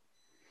light.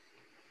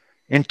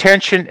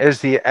 Intention is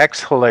the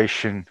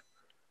exhalation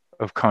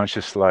of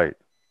conscious light.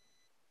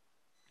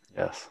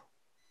 Yes.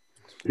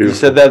 You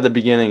said that at the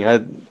beginning.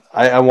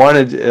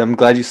 I'm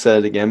glad you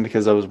said it again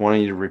because I was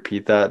wanting you to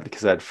repeat that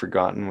because I'd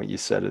forgotten what you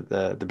said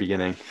at the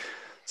beginning.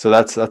 So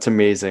that's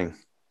amazing.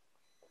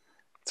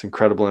 It's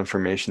incredible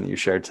information that you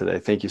shared today.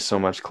 Thank you so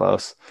much,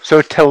 Klaus.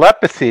 So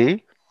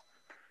telepathy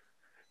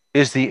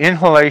is the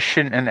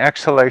inhalation and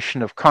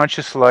exhalation of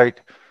conscious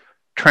light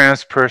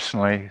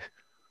transpersonally.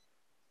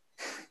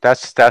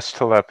 That's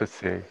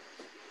telepathy.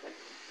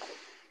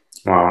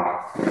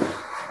 Wow.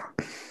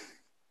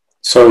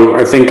 So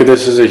I think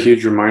this is a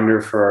huge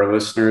reminder for our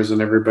listeners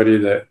and everybody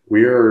that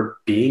we are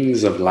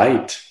beings of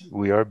light.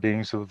 We are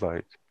beings of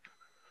light.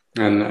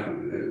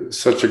 And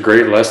such a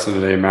great lesson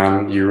today,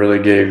 man. You really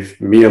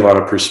gave me a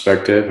lot of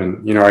perspective.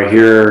 And, I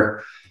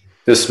hear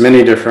this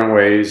many different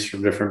ways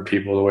from different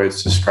people, the way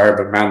it's described.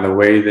 But, man, the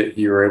way that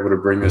you were able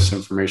to bring this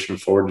information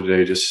forward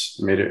today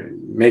just made it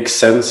make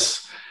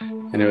sense.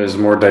 And it was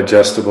more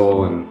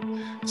digestible and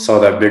saw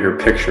that bigger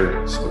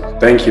picture. So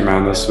thank you,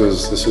 man. This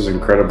was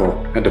incredible.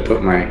 I had to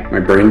put my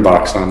brain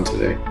box on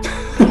today.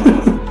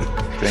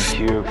 Thank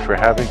you for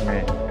having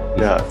me.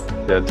 Yeah,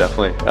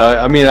 definitely.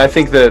 I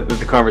think that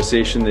the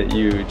conversation that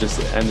you just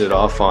ended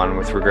off on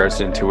with regards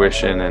to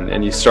intuition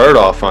and you started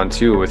off on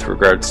too with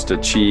regards to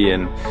chi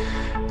and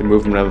the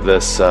movement of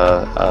this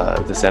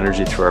this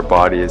energy through our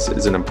body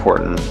is an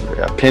important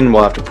pin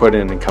we'll have to put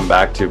in and come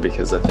back to,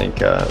 because I think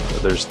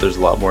there's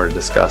a lot more to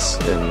discuss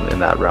in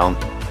that realm.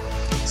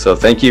 So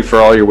thank you for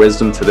all your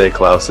wisdom today,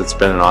 Klaus. It's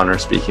been an honor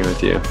speaking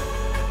with you.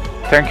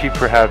 Thank you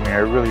for having me. I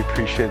really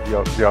appreciate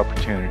the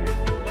opportunity.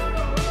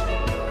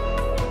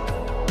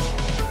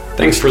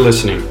 Thanks for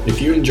listening.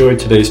 If you enjoyed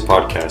today's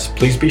podcast,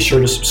 please be sure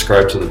to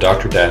subscribe to the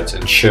Dr. Dads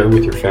and share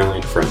with your family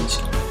and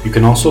friends. You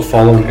can also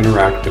follow and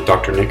interact with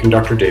Dr. Nick and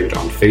Dr. David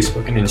on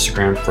Facebook and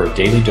Instagram for a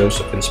daily dose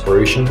of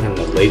inspiration and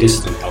the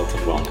latest in health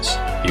and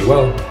wellness. Be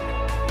well.